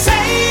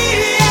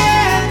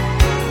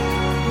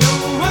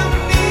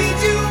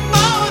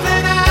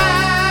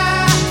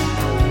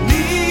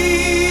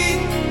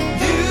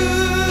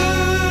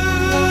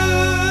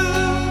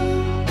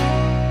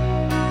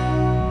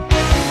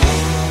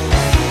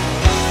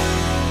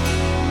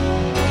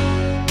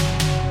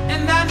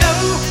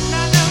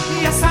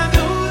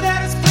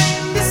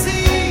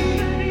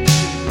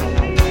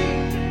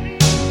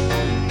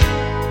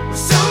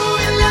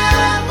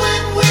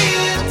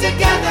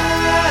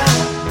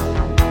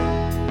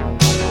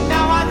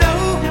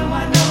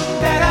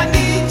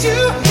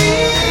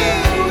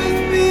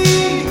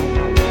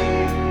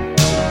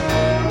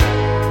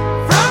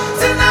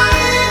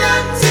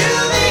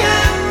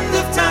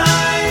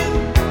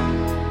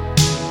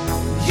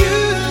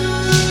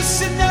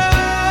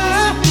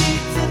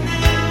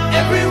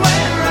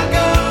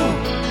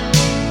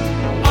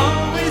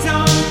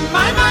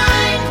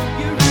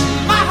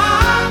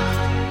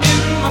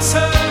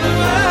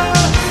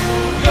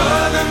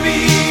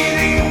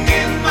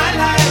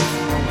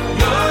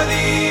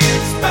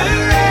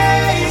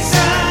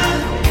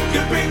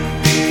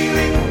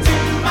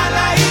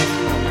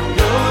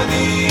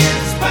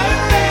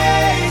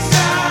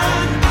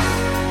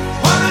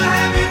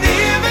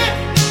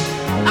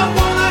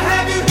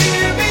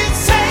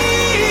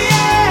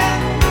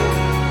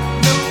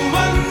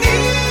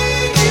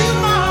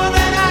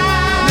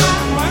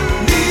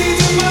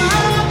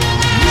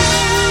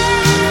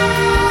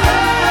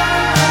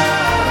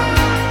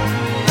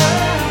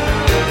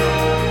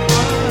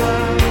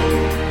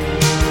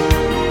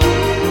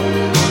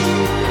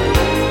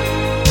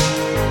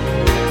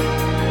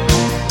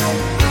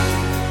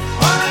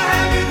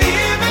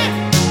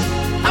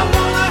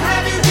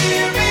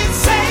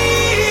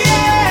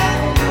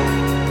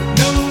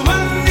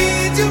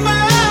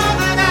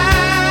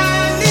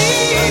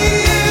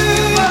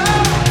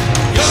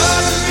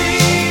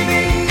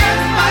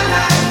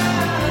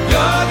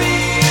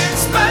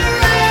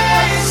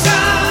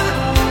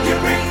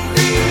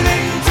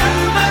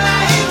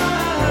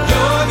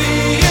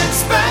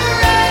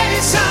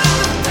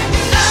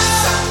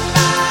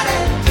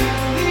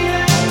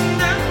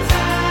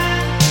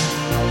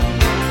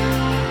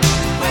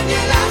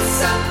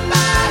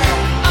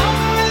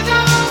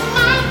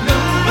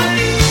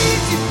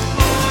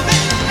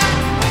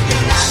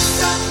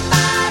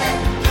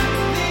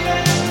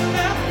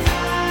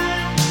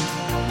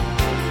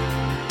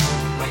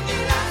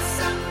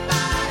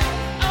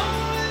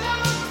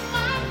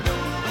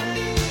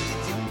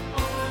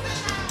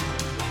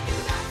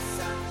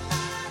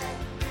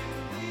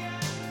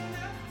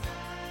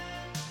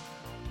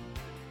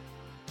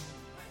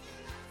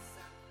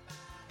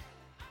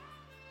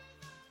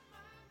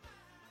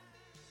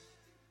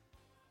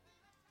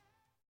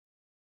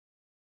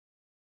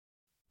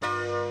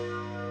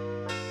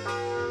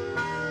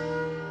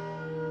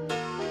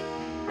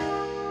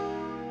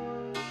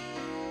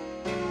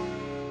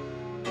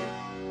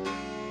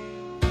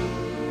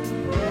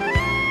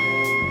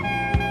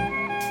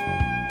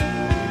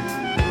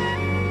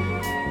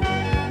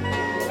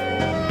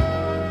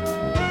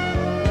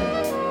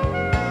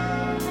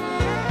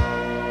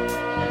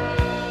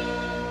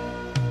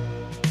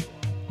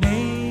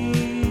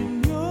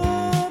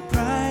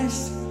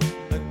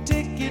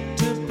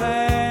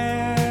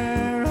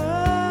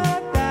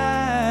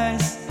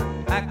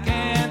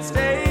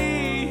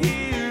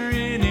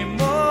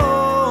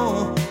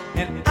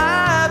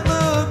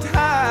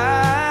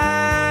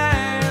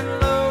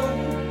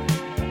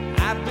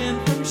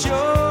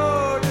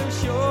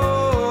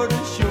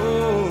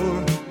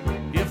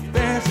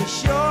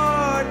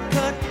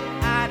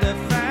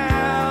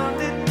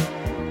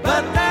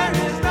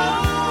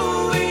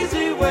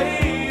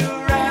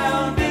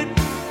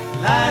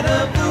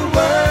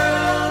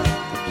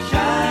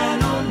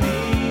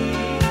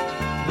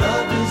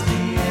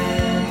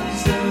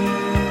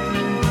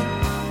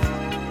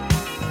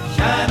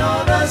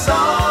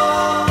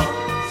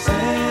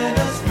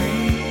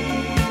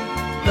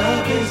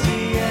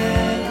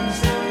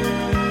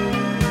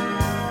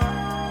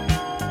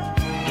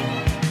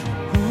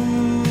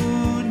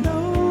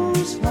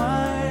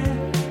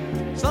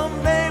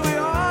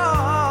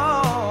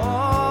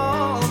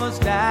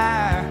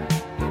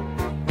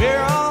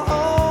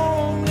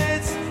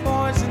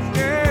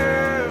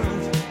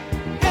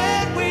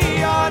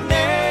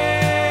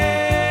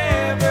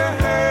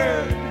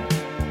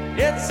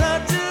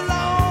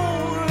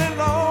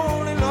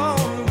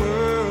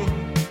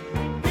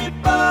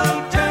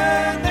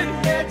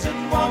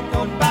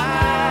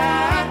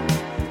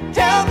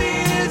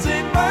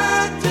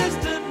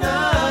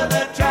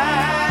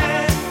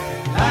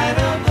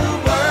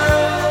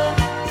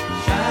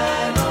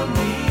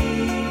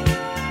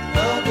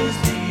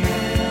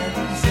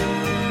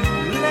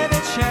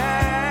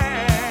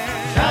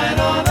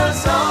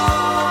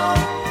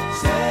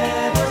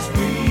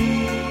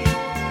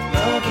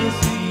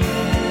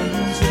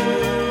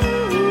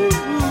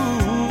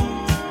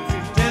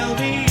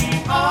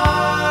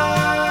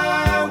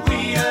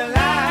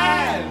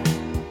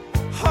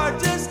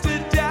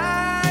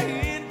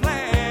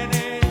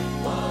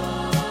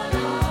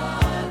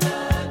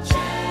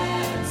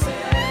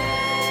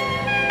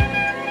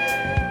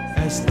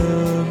ask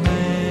the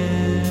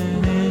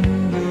man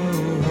in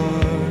your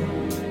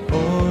heart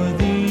for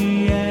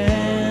the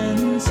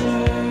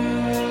answer.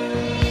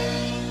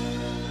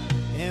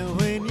 And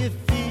when you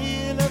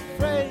feel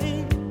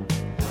afraid,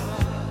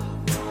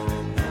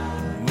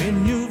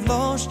 when you've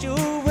lost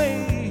your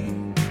way,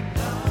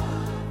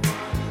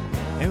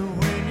 and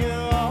when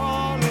you're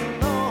all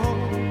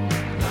alone,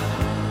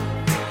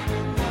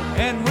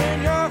 and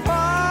when you're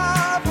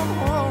far from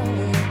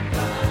home,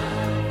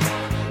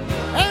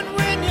 and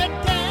when you're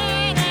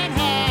down and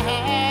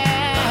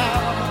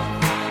out,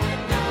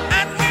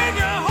 and when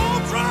your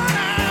hope's run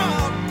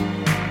out,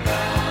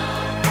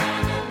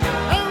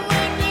 and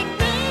when you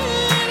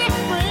need a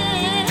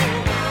friend,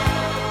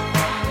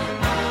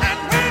 and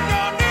when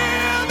you're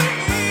near the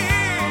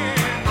end,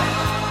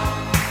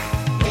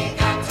 we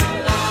got to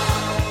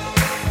love,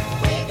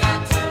 we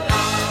got to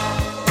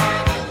love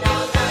one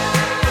another.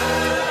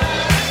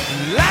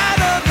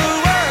 Light of the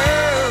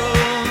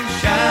world,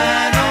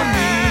 shine on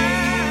me.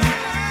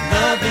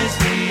 Love is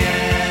the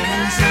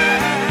answer.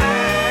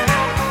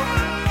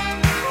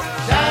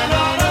 Shine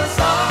on us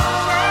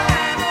all,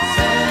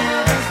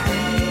 set us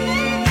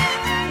free.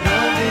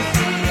 Love is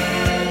the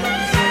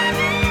answer.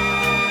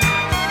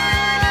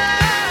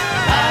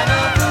 Light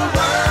of the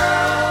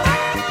world,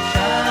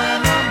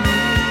 shine on me.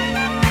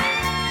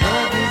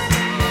 Love is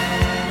the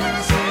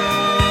answer.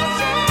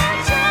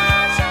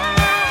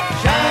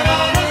 Shine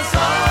on us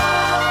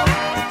all,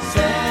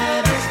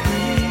 set us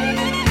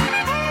free.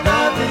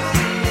 Love is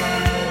the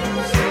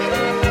answer.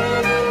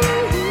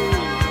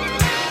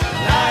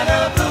 Light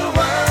of the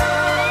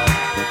world,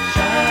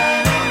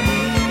 shine on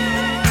me.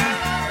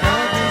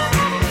 Love is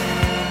the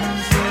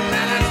answer.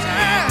 Let it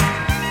shine,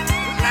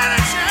 let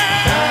it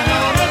shine. Shine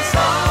on us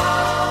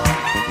all,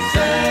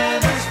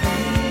 set us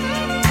free.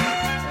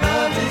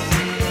 Love is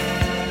the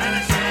answer. Let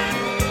it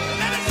shine,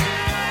 let it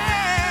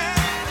shine.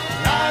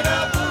 Light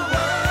of the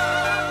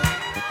world,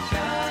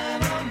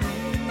 shine on me.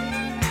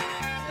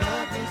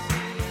 Love is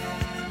the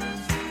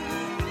answer.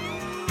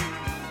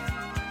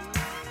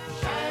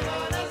 Shine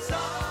on us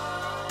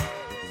all,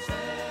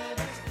 set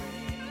us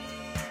free.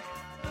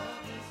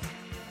 Love is the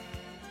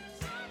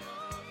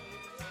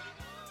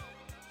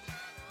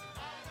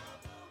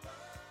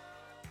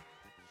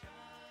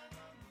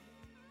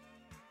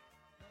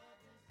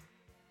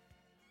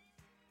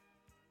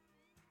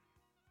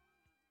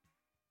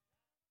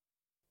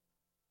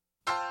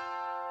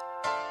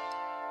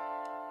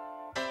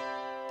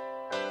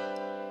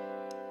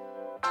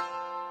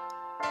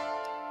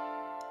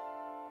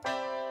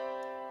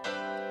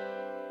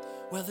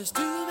Well, there's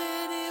too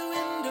many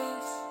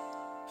windows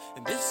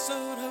in this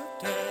old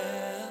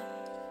hotel,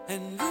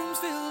 and rooms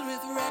filled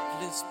with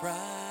reckless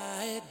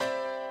pride.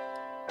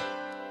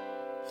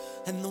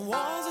 And the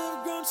walls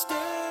have grown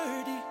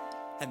sturdy,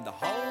 and the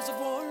halls have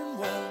worn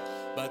well,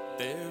 but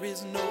there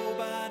is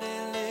nobody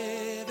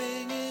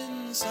living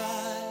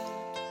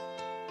inside.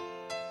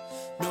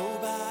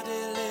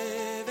 Nobody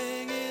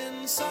living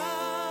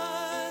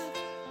inside.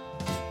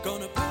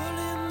 Gonna pull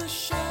in the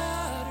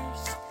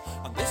shutters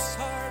on this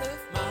heart of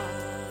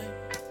mine.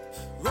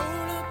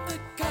 Roll up the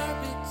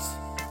carpets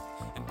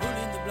and pull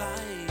in the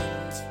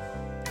blinds,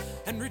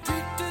 and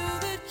retreat to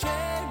the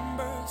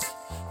chambers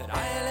that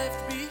I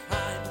left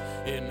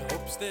behind, in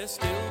hopes there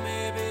still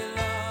may be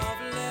love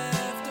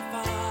left to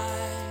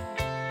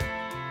find.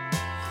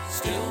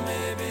 Still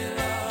may be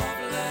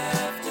love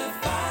left to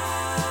find.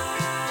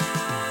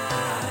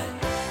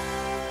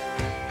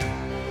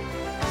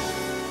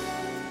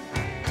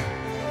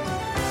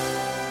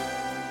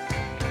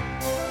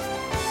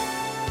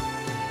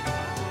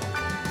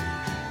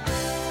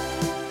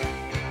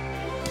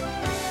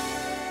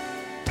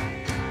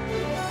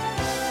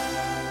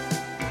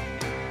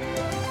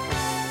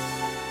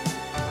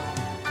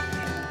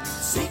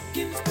 Seek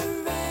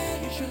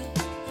inspiration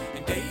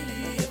in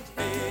daily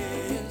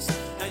affairs.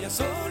 Now your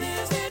soul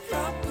is a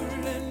dropper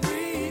and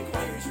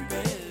requires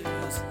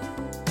repairs.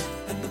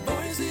 And the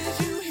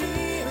voices you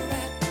hear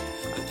at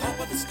the top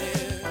of the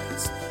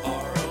stairs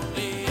are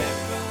only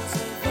echoes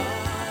of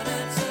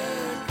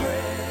unanswered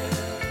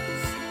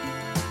prayers.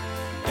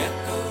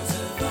 Echoes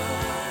of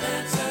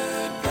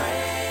unanswered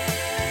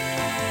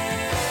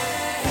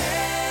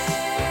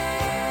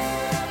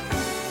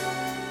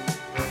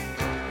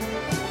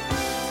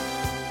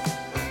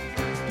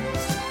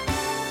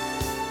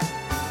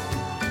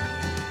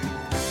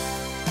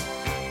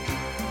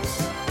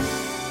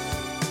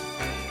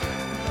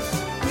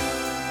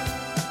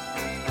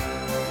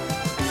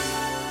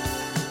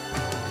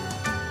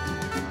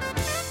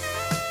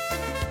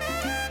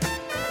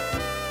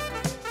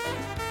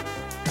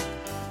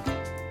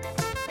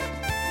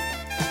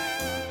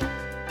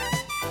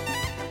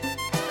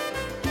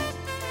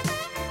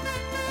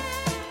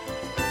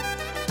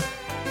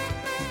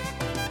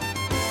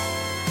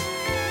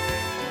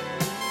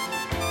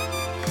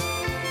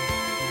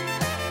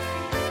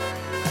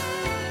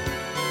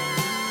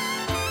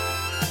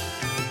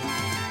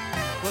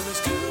Well,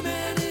 there's too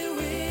many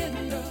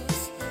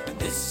windows in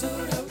this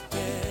old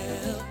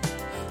hotel,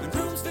 and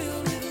rooms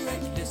filled with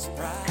reckless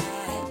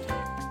pride.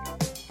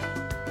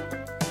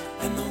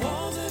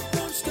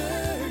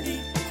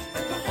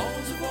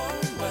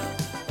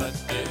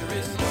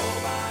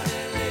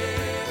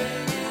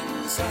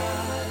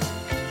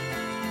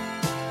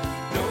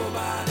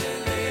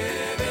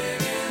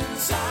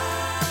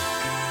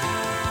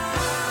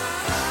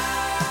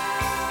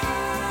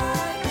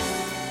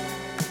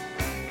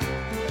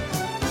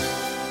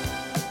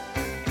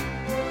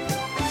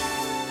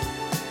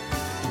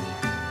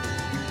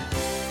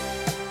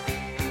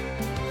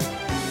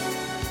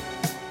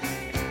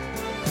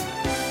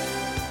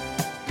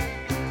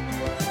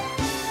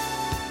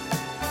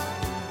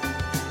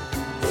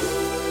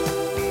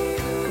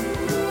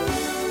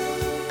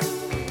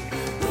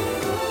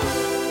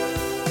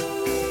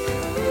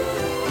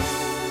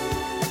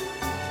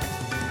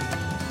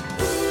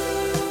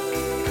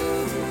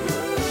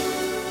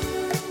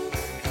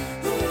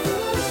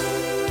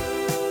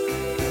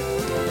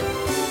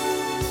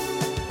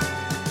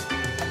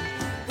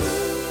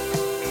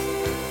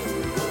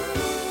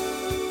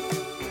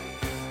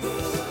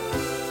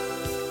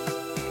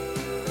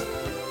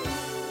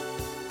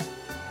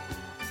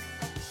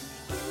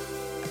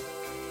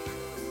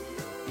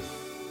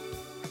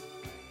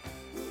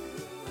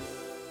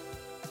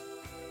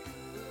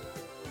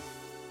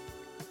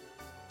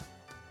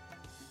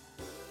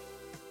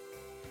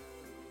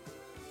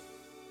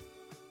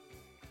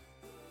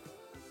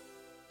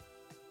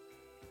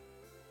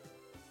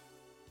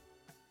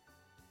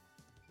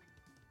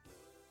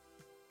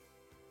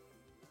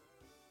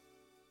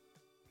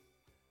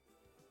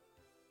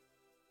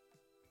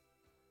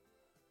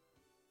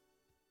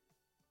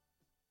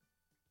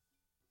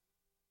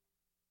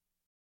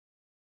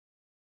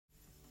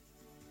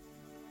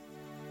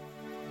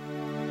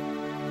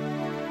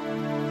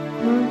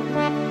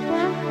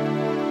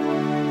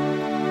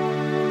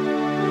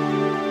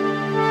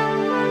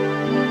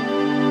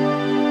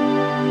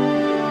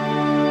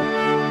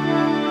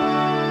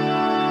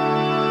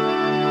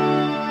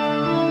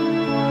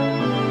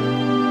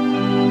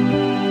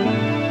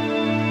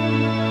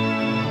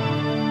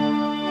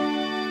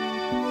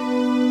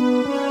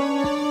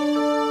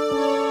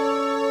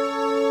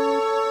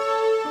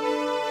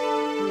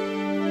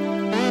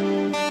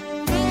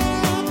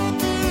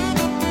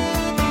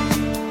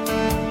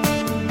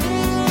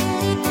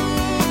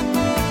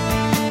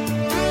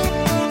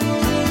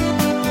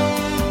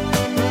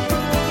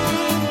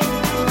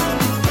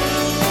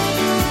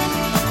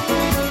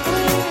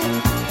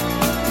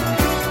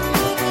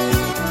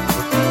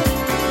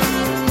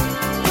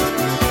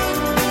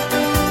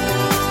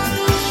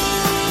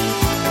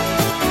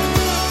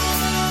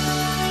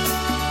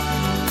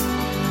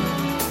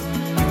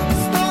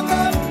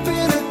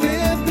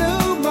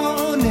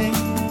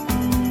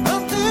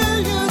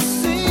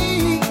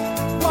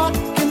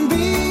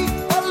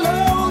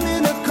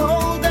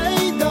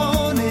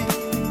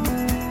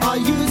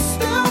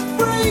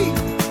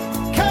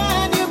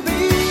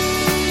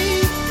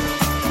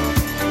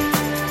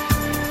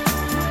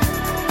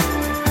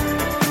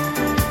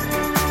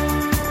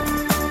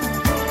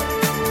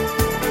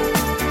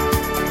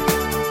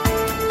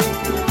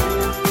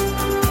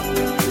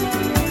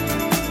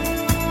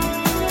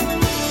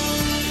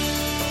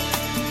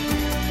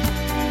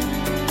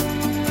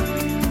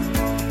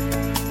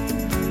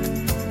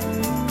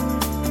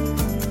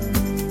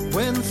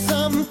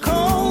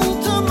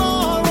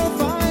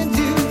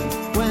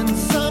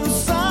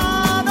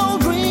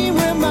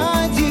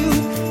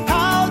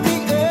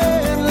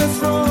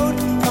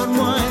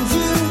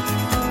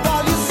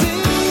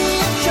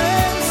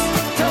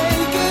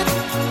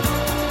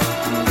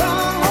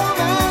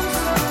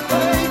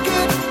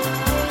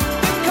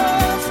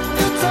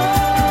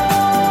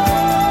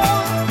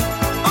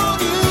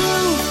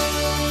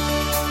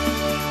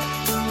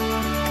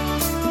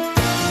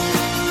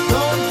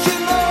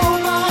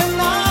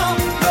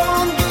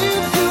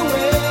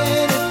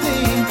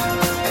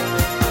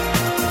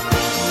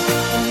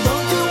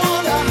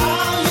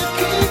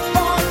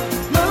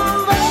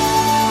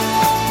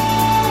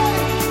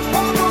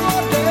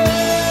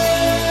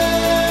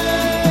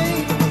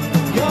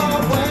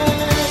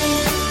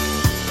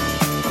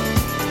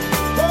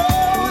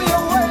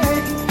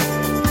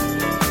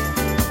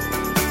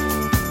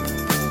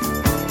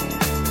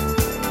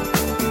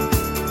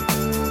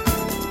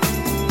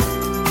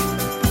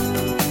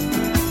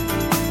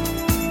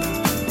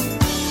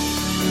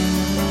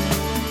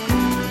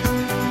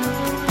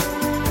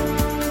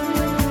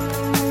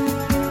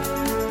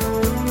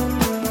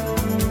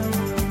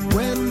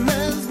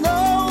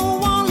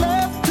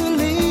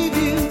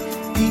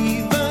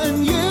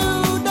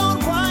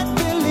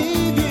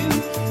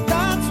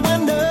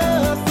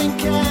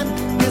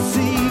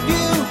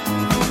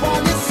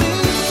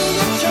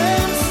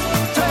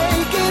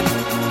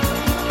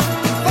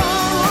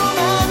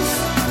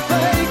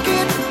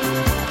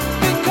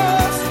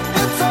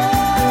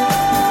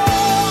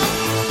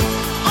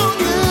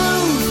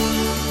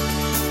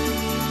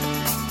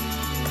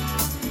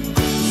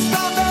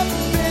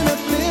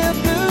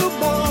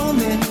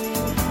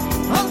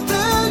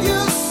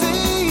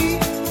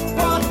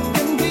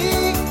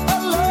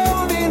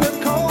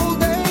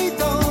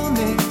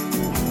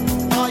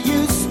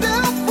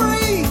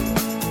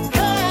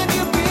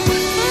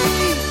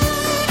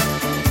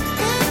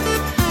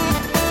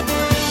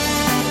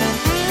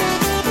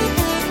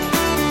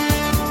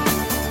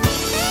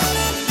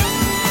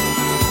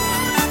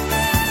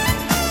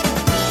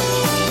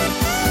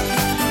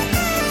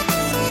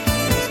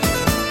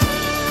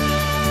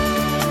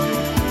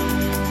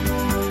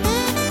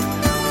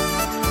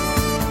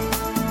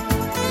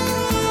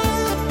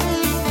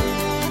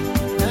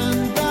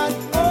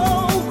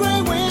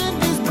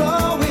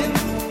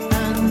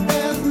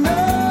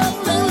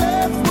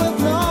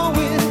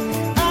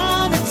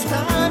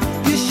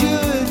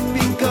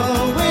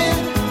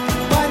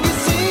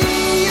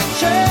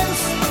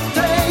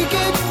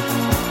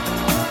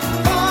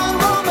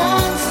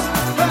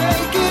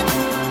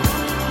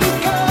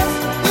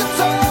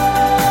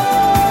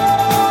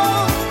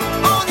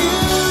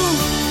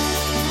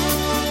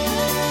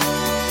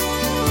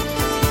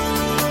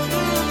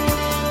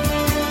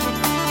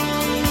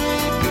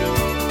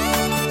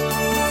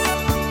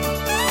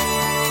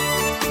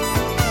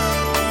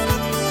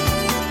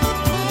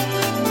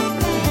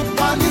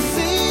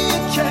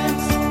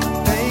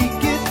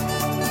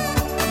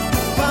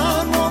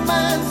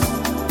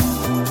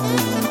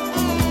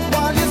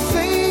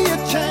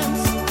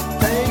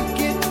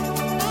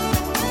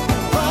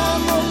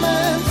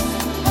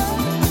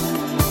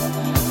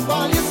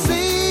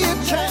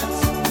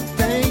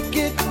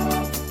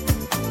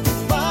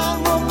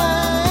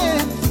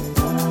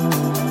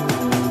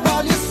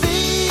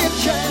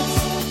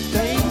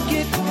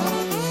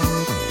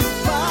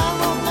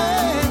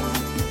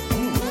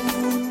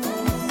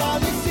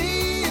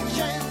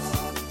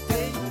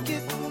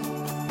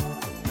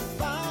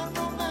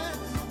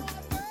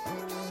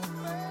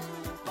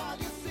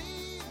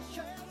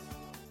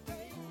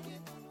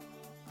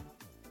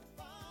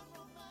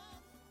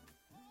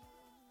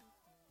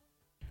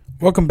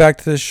 Welcome back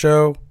to the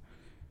show.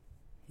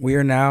 We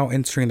are now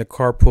entering the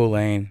carpool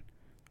lane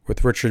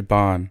with Richard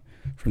Bond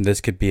from This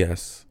Could Be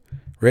Us.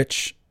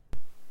 Rich?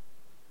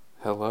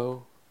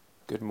 Hello,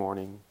 good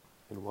morning,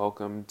 and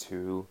welcome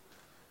to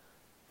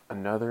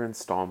another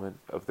installment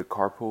of the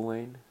Carpool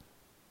Lane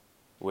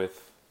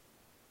with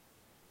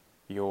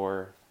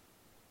your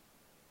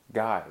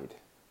guide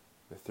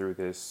through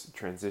this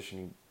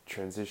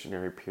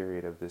transitionary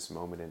period of this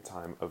moment in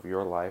time of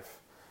your life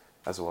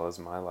as well as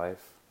my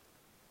life.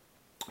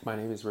 My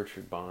name is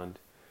Richard Bond.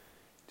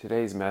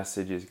 Today's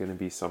message is going to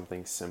be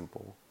something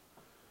simple,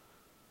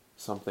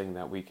 something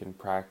that we can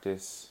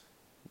practice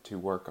to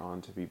work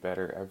on to be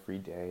better every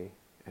day,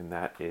 and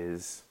that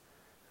is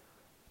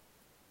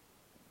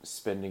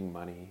spending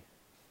money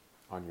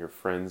on your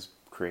friends'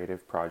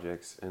 creative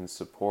projects and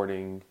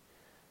supporting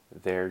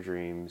their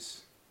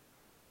dreams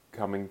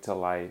coming to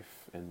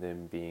life and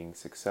them being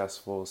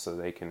successful so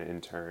they can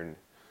in turn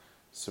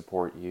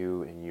support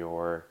you in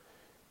your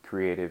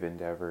creative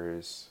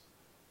endeavors,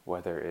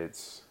 whether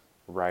it's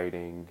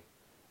writing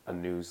a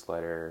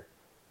newsletter,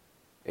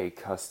 a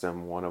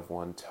custom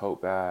one-of-one tote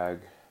bag,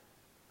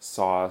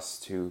 sauce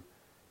to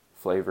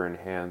flavor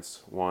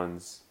enhance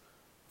one's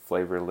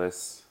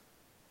flavorless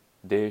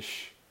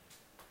dish,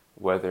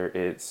 whether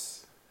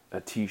it's a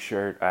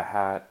t-shirt, a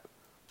hat,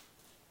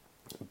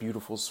 a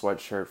beautiful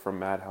sweatshirt from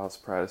Madhouse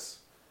Press,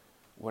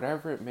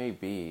 whatever it may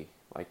be.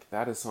 Like,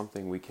 that is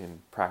something we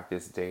can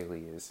practice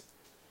daily, is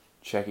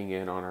checking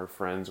in on our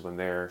friends when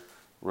they're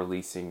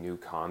releasing new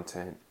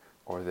content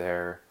or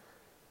they're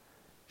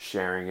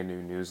sharing a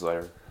new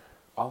newsletter.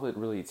 All it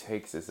really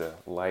takes is a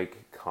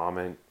like,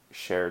 comment,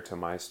 share to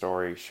my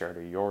story, share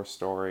to your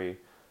story,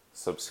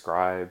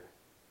 subscribe.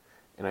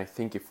 And I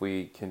think if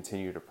we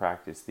continue to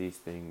practice these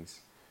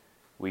things,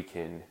 we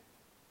can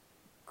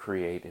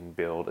create and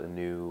build a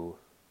new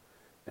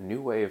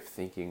way of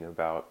thinking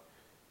about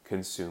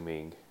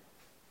consuming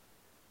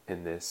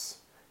in this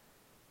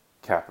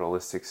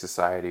capitalistic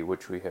society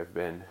which we have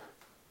been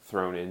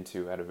thrown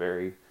into at a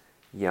very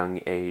young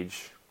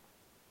age.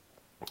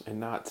 And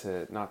not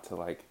to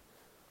like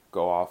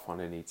go off on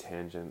any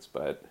tangents,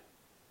 but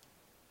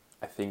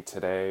I think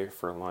today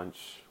for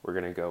lunch we're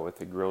gonna go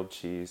with a grilled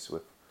cheese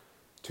with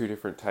 2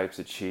 different types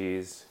of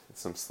cheese,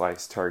 some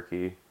sliced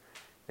turkey,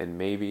 and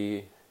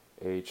maybe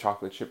a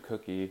chocolate chip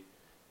cookie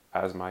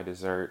as my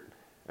dessert,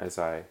 as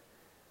I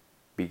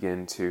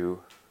begin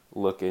to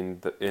look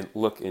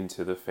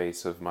into the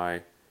face of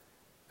my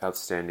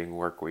outstanding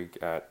work week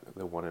at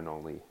the one and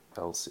only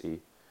LC.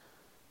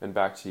 And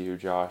back to you,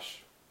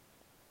 Josh.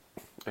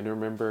 And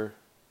remember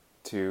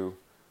to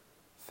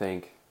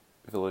thank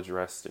Village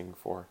Resting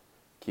for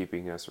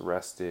keeping us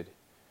rested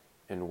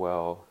and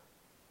well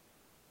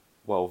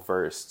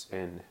versed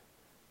in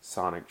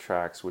sonic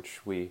tracks,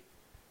 which we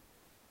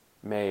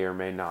may or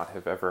may not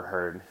have ever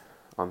heard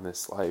on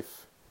this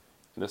life.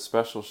 And a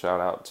special shout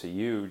out to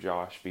you,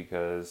 Josh,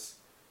 because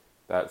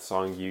that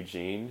song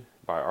Eugene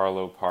by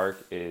Arlo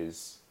Park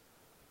is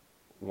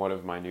one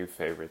of my new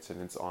favorites,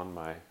 and it's on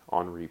my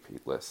on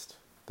repeat list.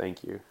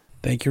 Thank you.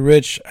 Thank you,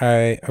 Rich.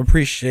 I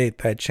appreciate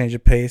that change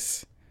of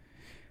pace.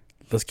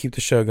 Let's keep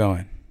the show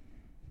going.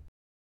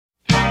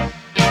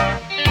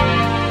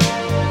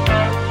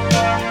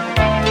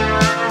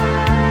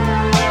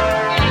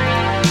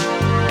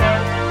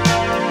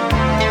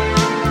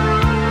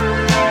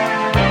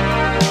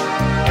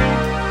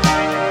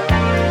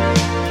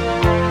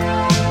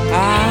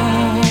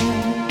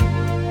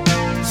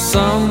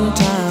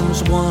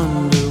 Sometimes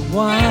wonder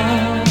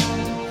why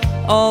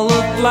all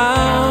the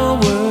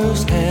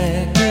flowers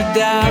had to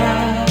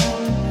die.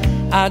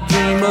 I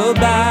dream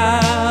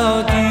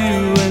about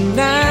you and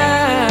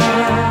now.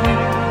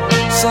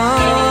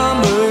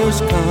 Summer's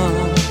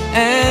come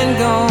and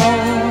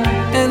gone,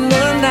 and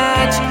the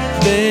nights,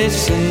 they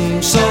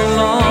seem so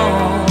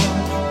long.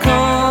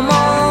 Come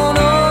on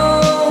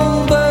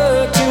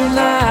over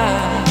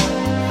tonight.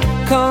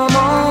 Come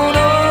on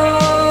over.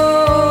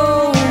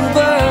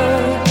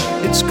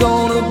 It's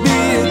gonna be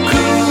a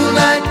cool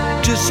night.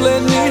 Just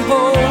let me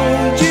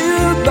hold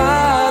you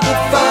by the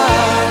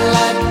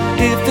firelight.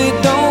 If it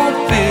don't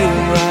feel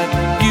right,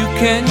 you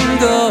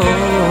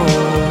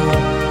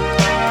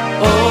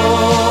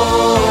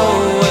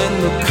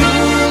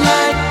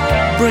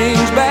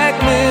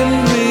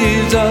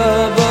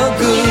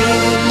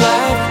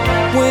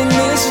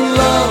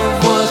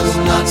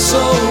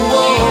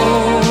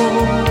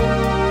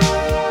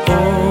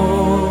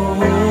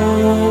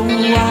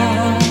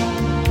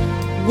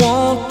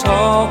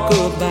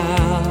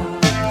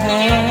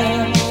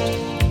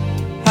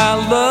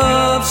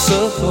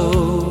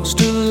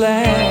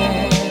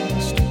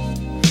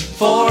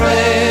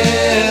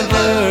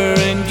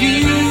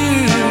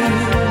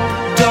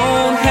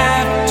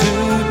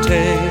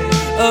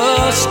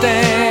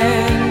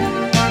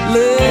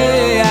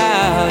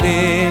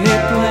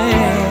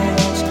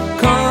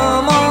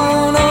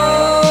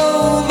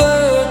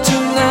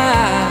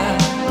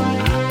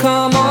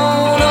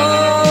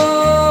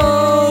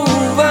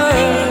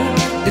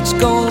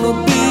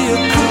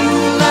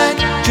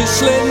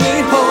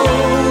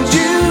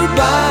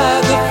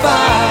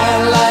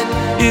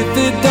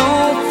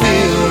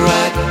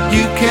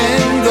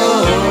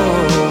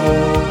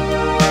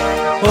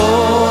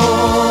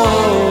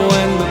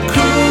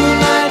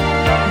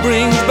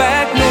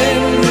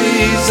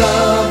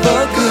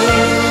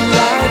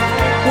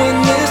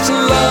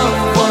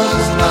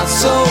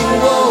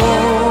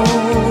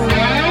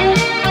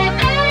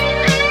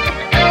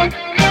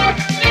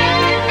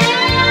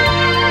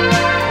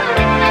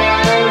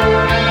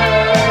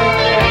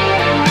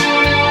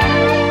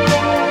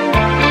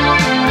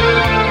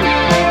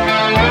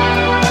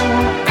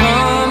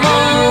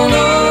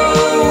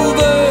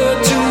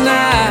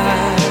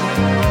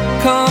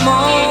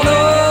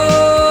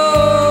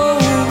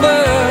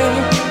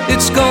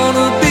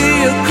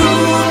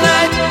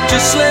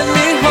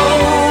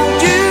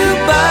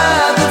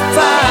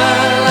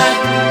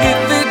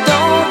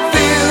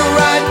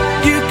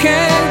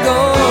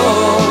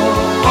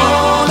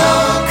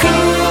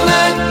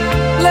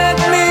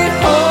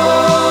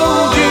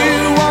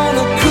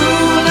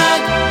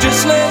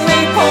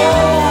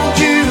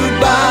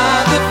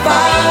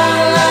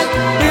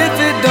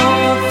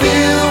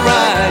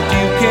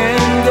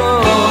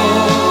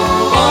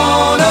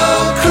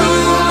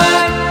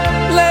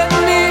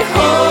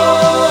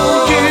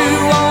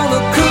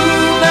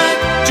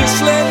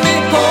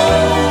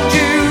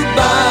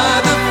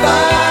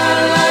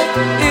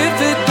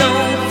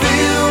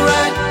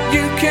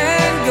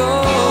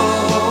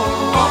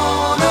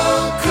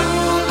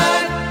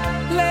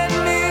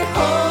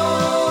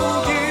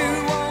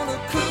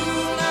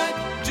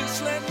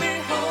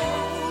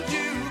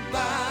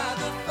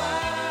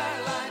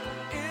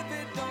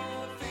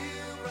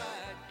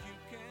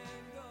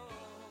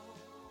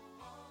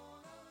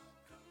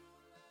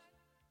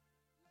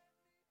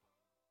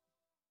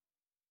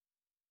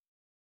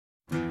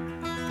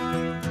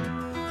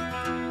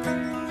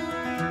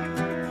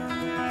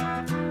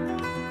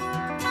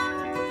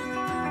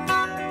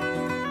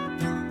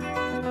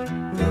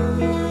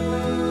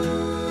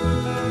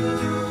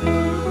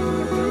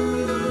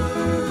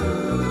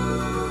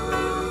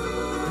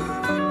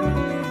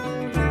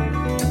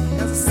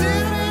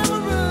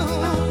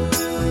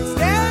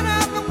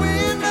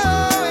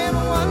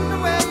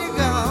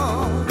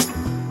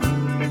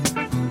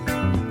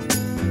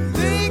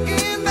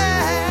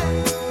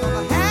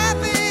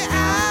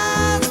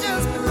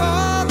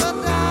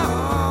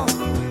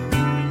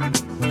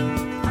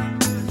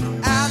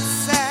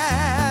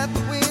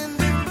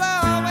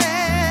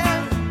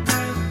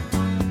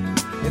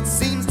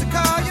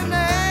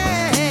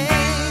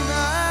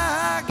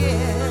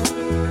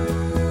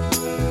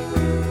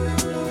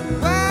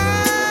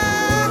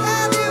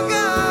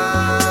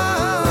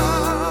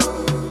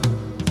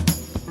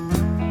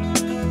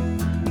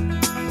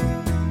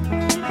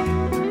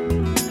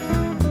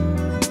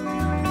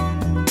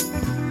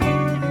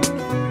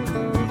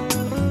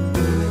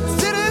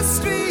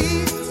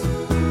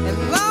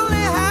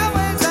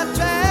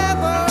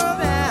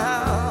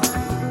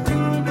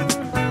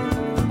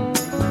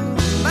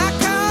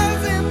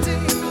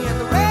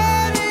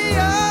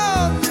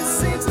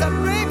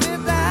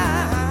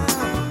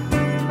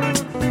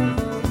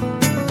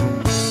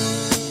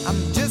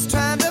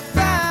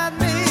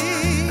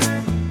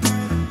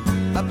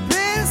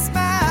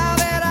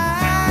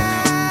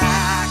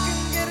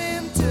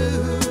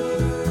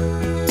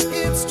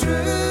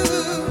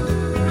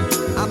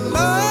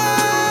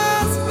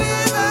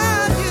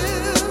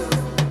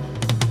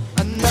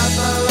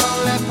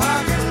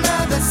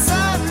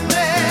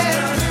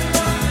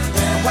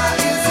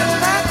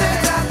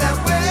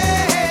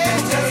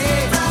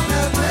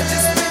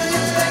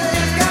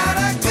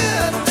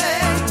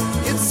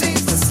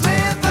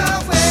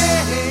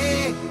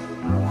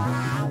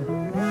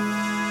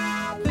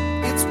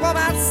warm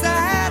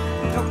outside,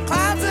 no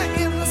clouds are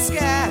in the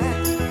sky.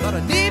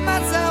 Gonna need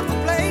myself a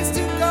place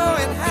to go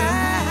and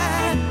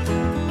hide.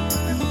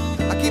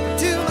 I keep it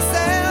to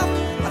myself,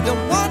 I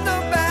don't want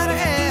nobody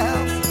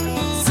else.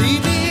 See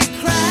me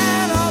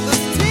crying all the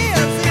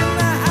tears in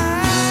my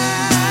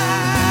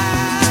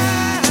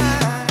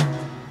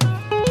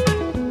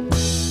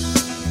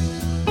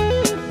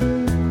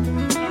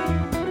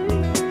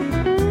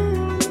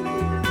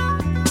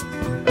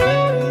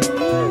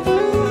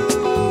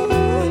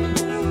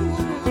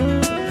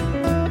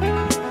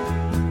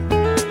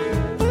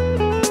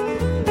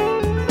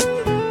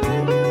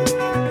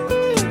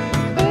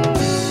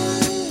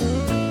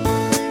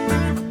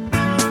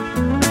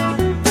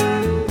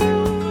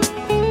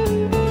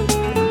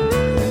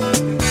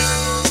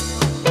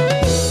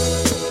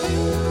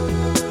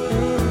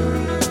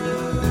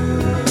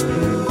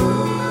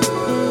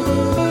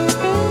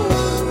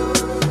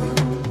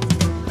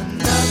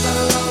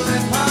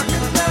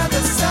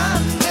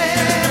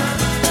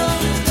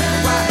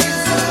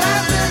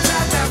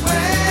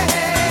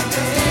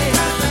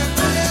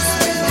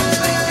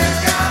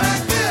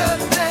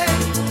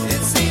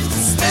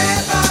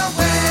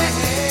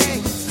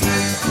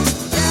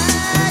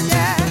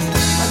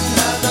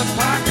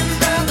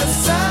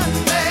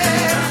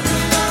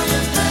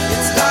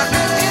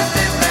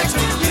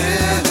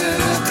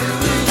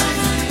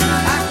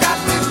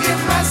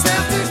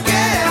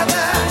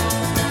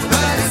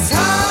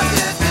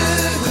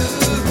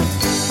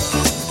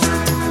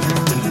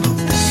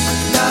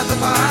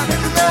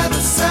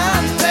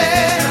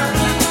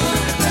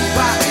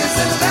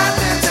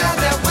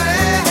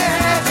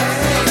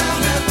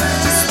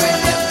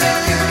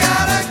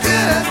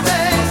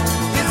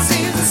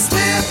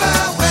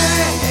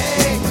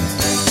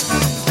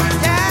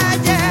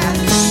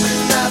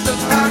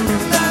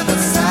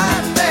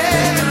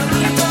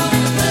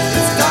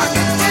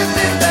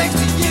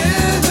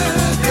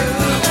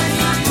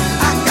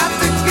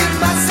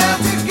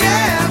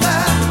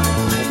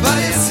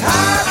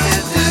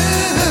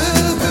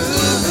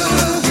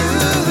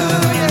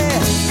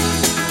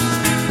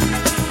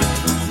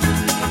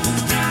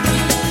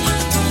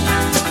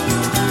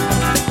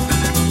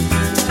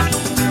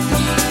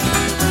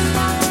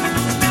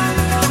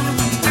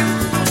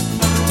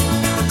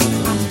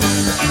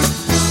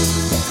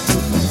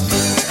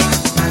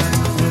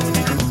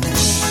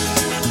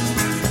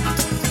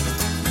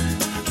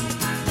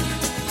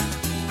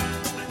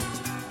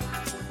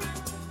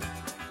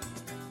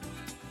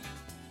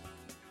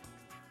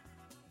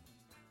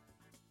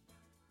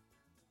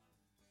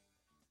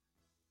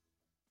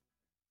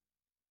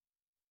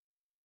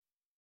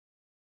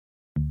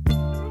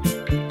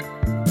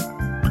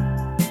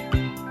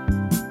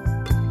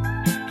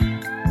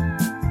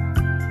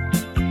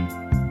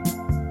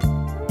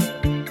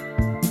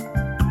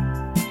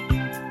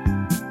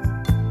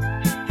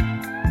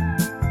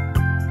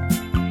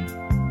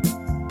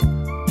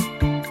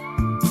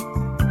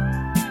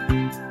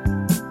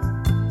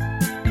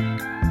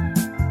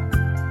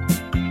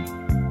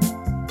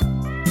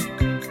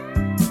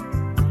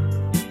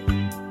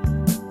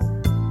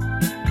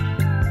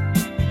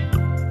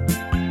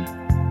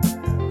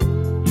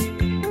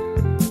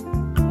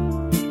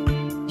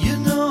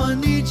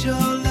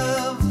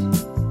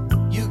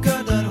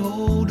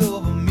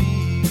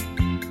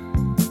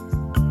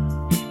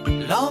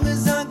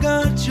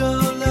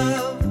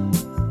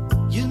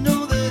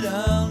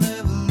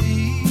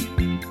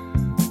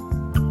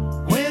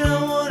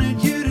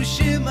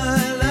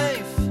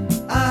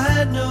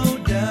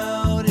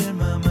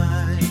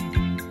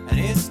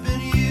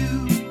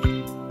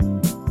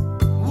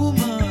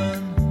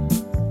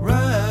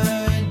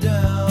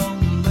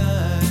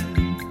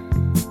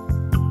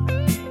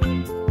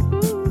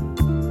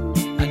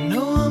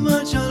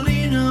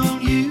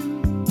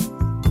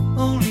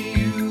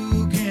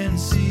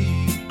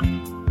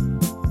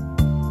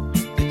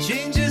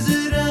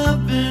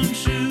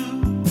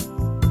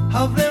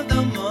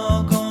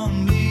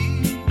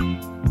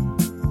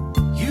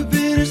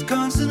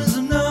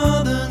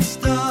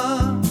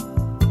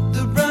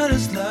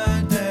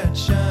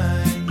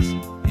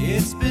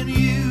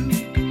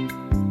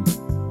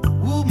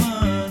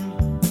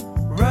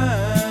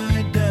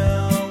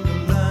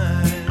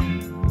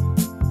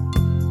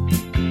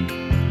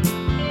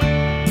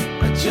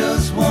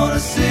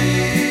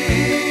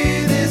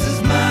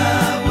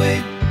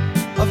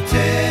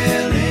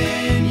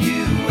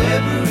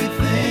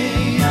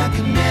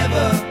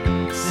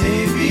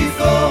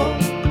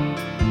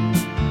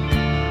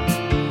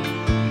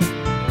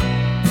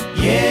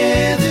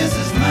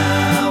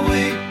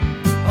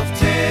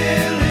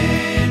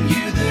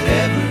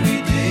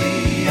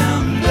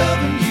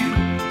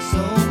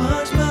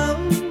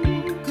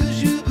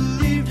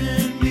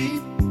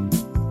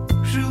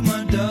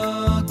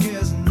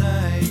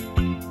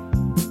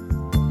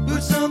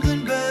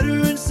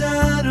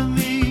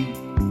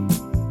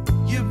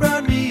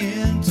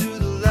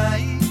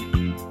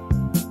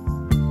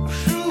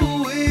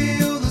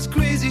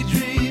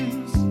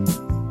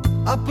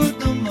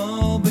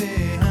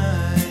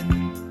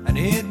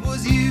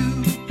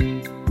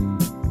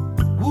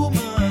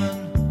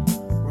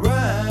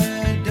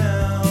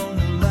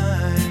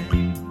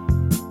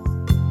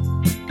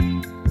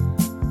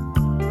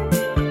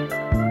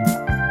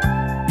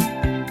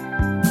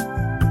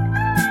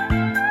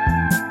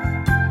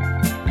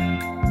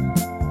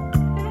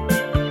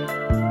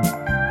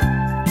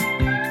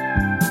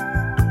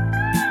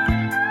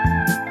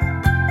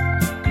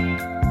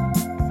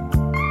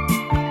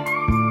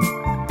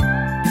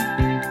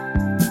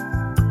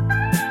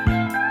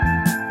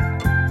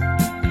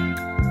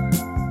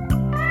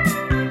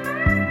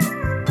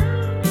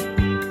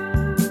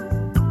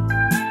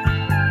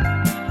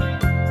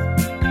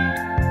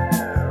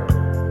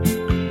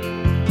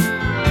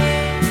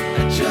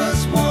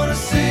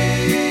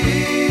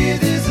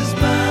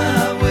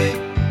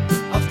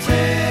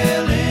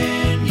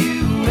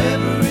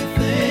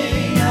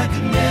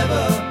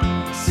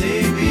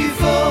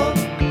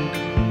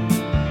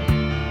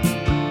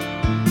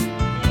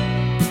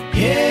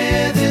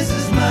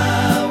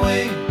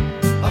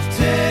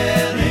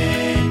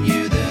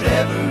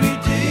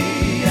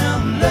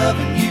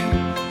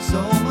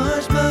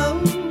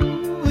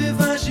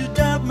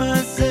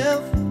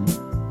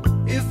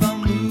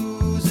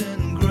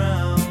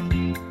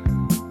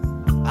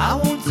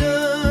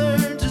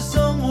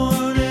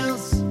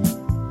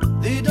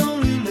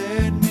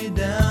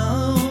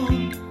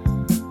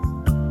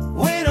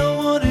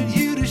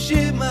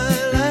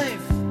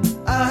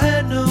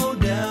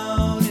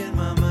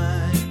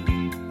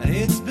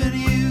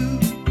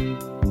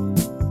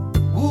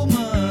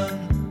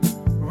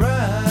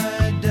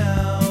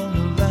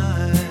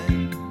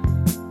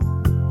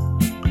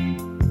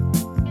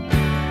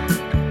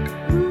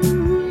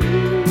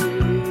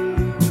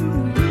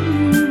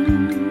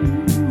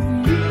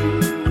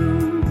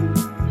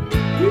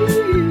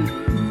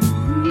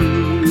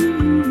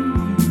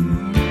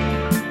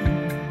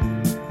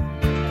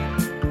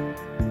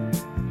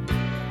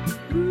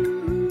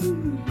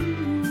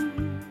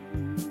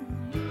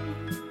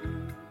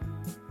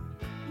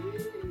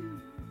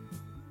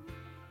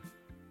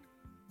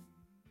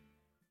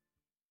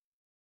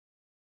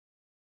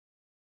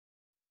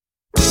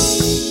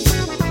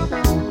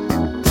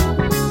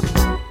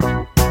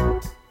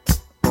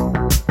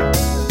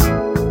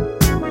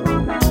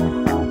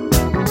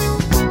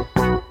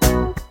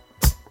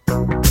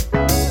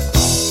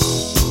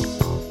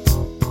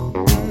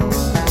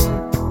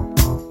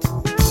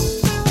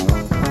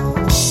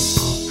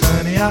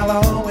I'll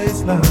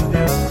always love you.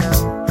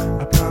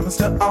 I promise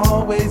to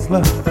always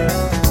love you.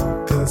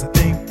 Cause I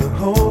think the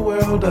whole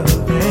world of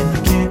you, and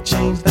you can't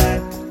change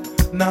that.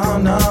 No,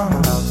 no.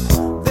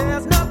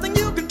 There's nothing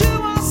you can do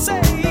or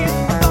say.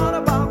 I thought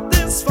about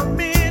this for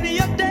many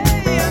a day,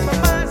 and my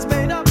mind's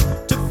made up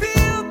to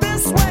feel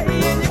this way,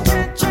 and you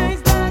can't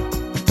change that.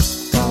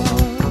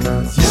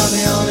 Cause you're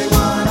the only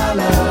one I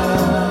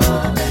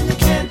love, and you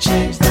can't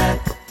change that.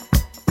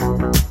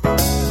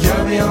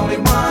 You're the only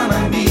one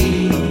I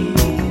need,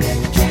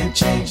 and you can't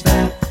change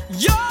that.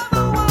 You're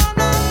the one I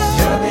love.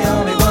 You're the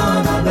only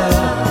one I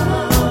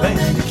love,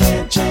 and you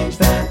can't change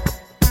that.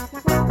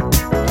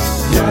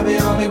 You're the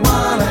only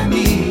one I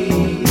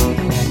need,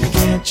 and you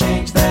can't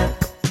change that.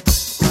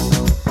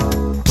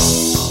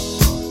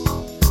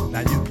 Now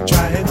you can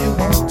try if you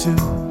want to.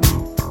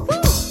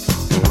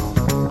 You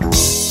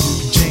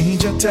can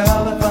change your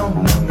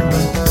telephone number,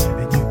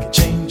 and you can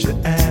change your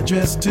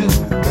address too.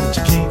 But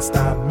you can't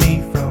stop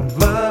me from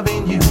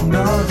loving you.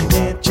 No, you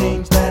can't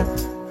change that.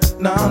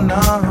 No,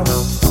 no.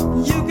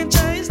 You can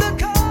change the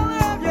color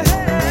of your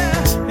hair,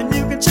 and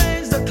you can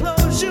change the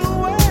clothes you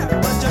wear,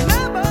 but you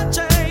never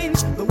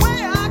change the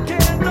way I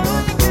care. No,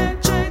 you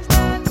can't change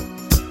that.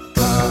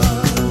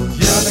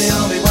 You're the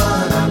only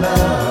one I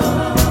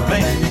love,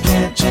 and you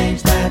can't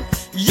change that.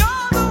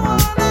 You're the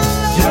one I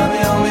love. You're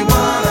the only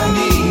one I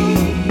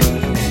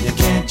need, and you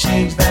can't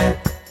change that.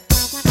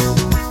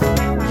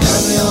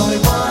 You're the only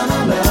one I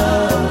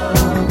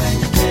love, and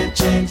you can't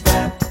change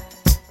that.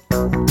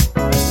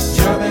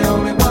 You're the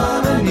only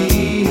one I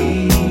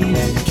need,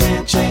 and you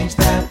can't change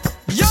that.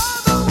 You're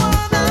the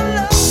one I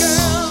love,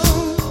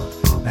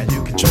 girl. Now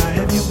you can try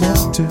if you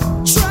want to.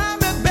 Try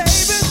me,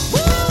 baby.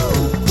 Woo!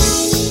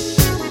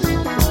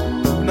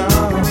 No,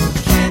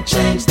 you can't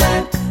change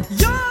that.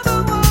 You're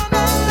the one I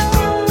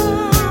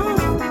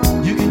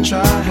love. You can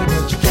try,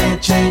 but you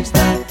can't change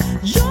that.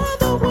 You're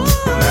the one.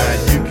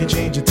 Now you can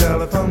change your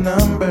telephone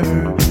number,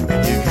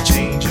 and you can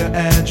change your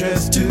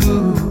address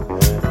too.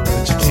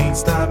 But you can't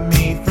stop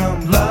me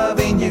from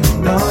loving you.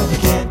 No, you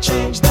can't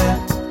change that.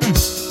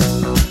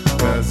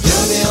 Cause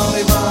you're the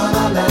only one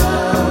I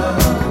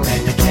love,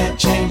 and you can't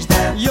change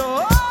that.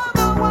 You're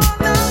the one I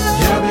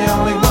love. You're the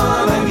only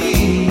one I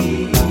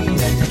need,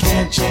 and you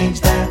can't change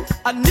that.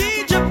 I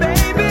need you,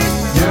 baby.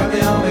 You're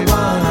the only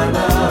one I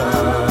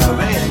love,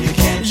 and you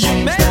can't You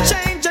change may that.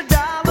 change a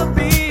dollar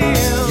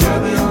bill, You're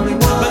the only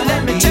one but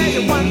let me I tell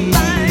you one need,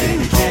 thing.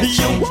 and you can't You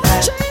change won't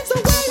that. change the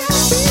way I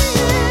feel.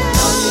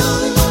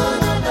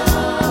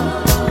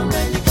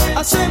 I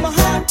say my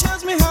heart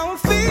tells me how I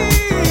feel.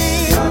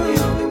 You're the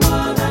only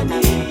one I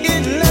need.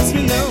 It lets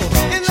me know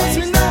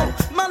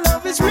my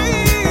love is real.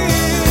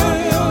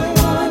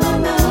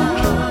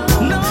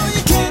 No,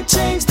 you can't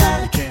change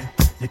that.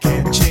 You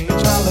can't change my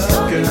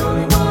love,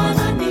 girl. Well, I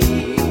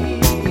need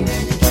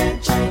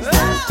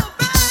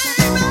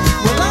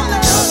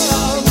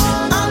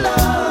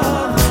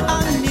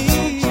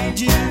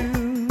you.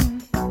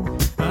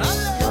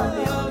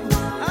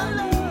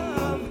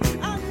 I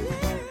need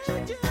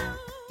you.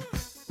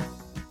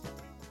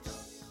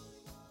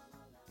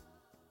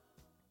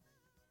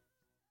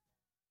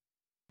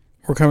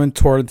 We're coming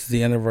towards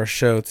the end of our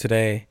show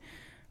today.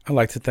 I'd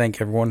like to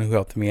thank everyone who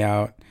helped me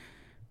out.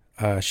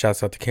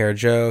 Shouts out to Kara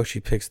Joe. She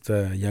picks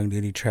the Young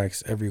Duty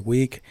tracks every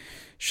week.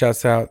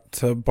 Shouts out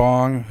to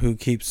Bong, who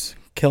keeps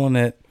killing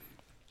it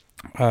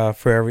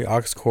for every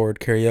aux chord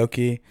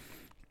karaoke.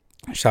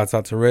 Shouts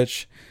out to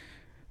Rich.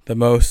 The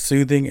most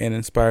soothing and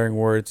inspiring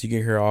words you can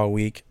hear all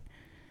week.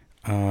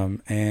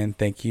 And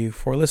thank you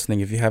for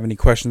listening. If you have any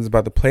questions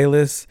about the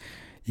playlist,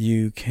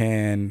 you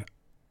can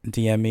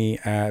DM me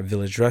at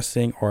Village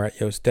Dressing or at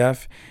Yost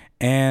Def.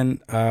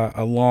 And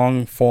a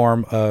long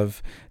form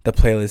of the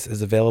playlist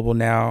is available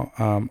now.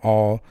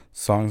 All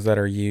songs that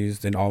are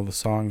used and all the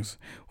songs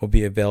will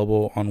be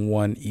available on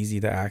one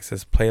easy to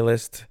access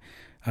playlist.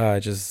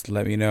 Just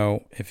let me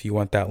know if you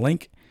want that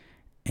link.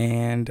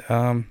 And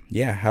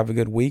yeah, have a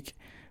good week.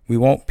 We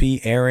won't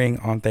be airing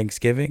on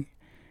Thanksgiving.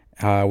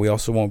 We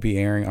also won't be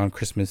airing on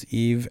Christmas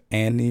Eve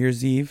and New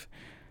Year's Eve.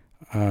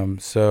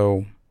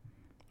 So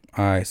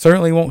I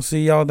certainly won't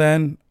see y'all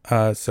then.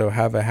 So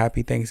have a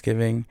happy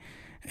Thanksgiving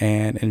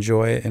and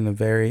enjoy it in a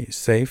very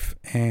safe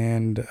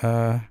and,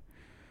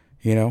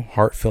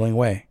 heart-filling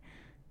way.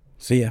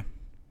 See ya.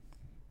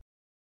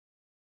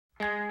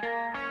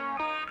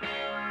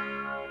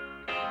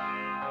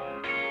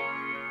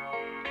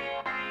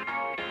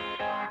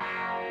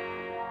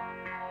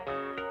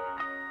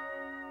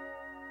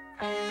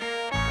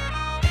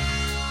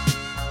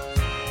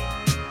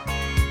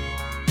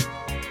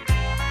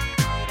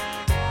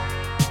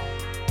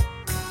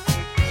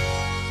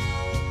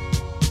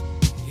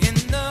 In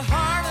the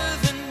heart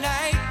of the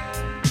night,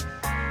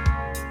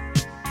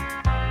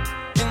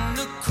 in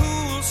the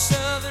cool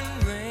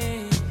southern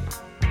rain,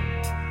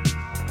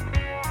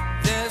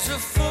 there's a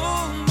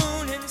full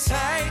moon in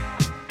sight,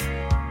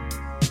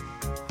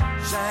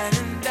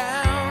 shining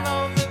down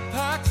on the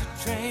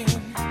Pontchartrain,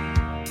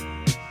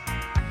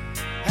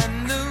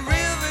 and the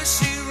river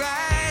she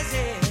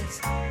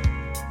rises,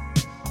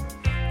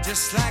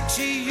 just like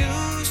she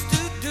used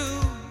to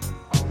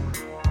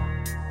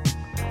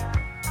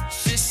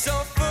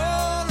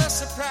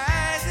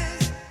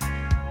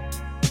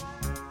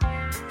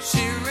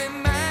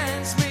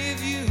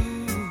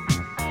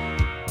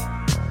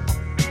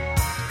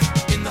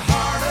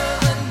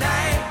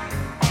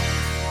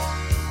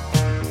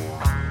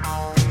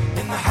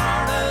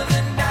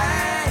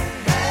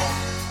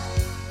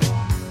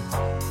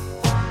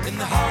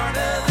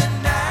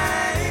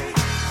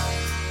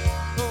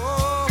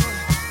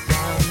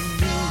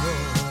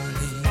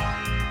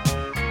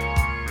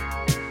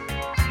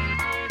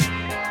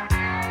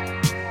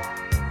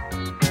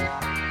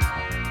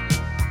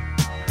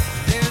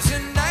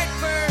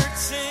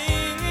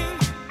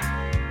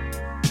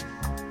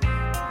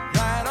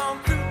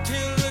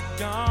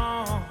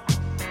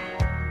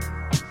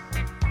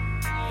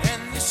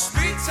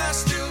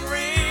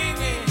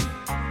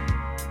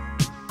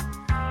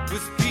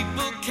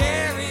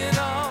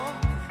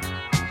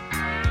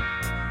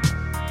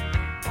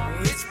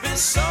been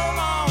so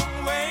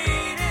long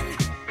waiting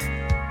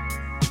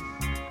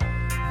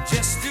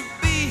just to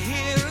be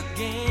here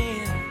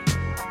again,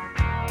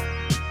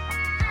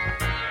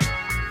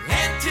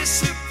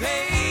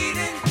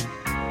 anticipating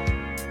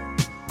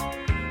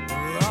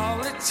all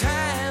the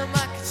time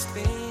I could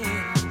spend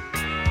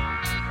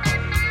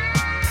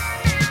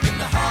in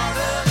the heart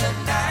of the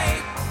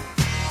night,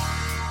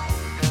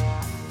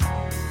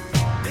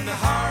 in the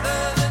heart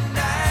of the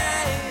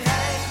night,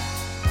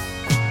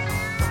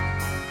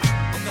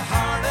 in the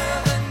heart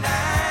of the night.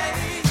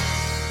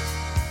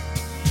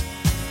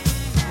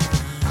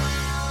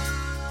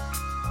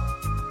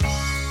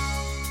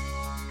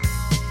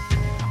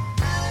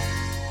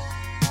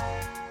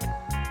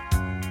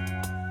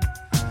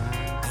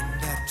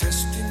 And I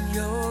trust in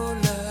your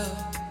love,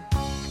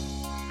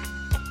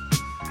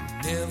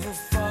 never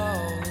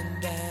falling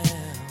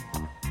down.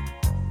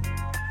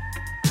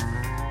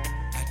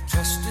 I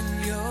trust in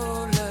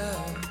your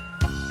love,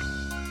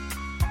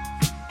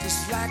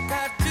 just like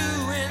I do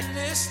in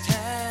this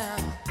town.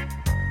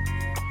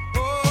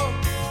 Oh,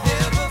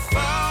 never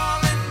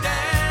falling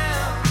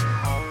down.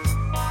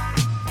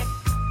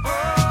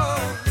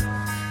 Oh,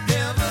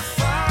 never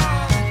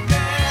falling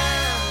down.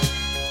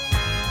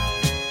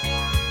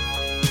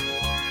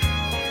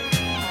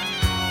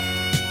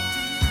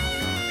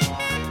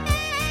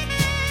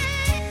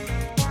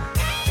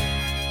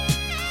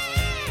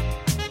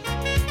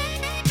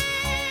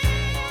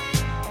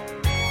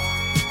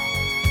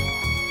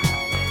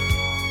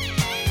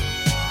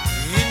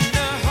 In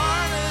the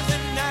heart of the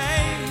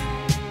night,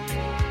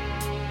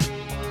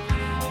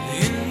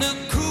 in the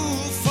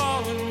cool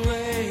falling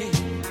rain,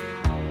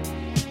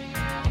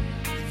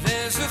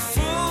 there's a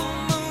full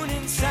moon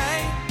in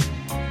sight,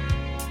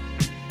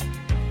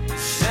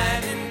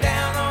 shining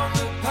down on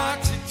the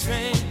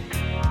Pontchartrain,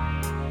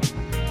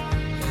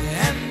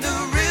 and the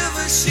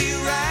river she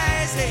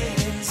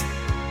rises,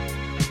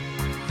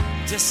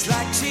 just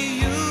like she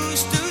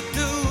used to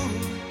do.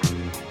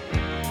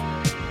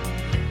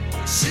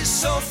 She's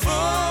so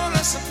full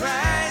of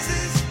surprise.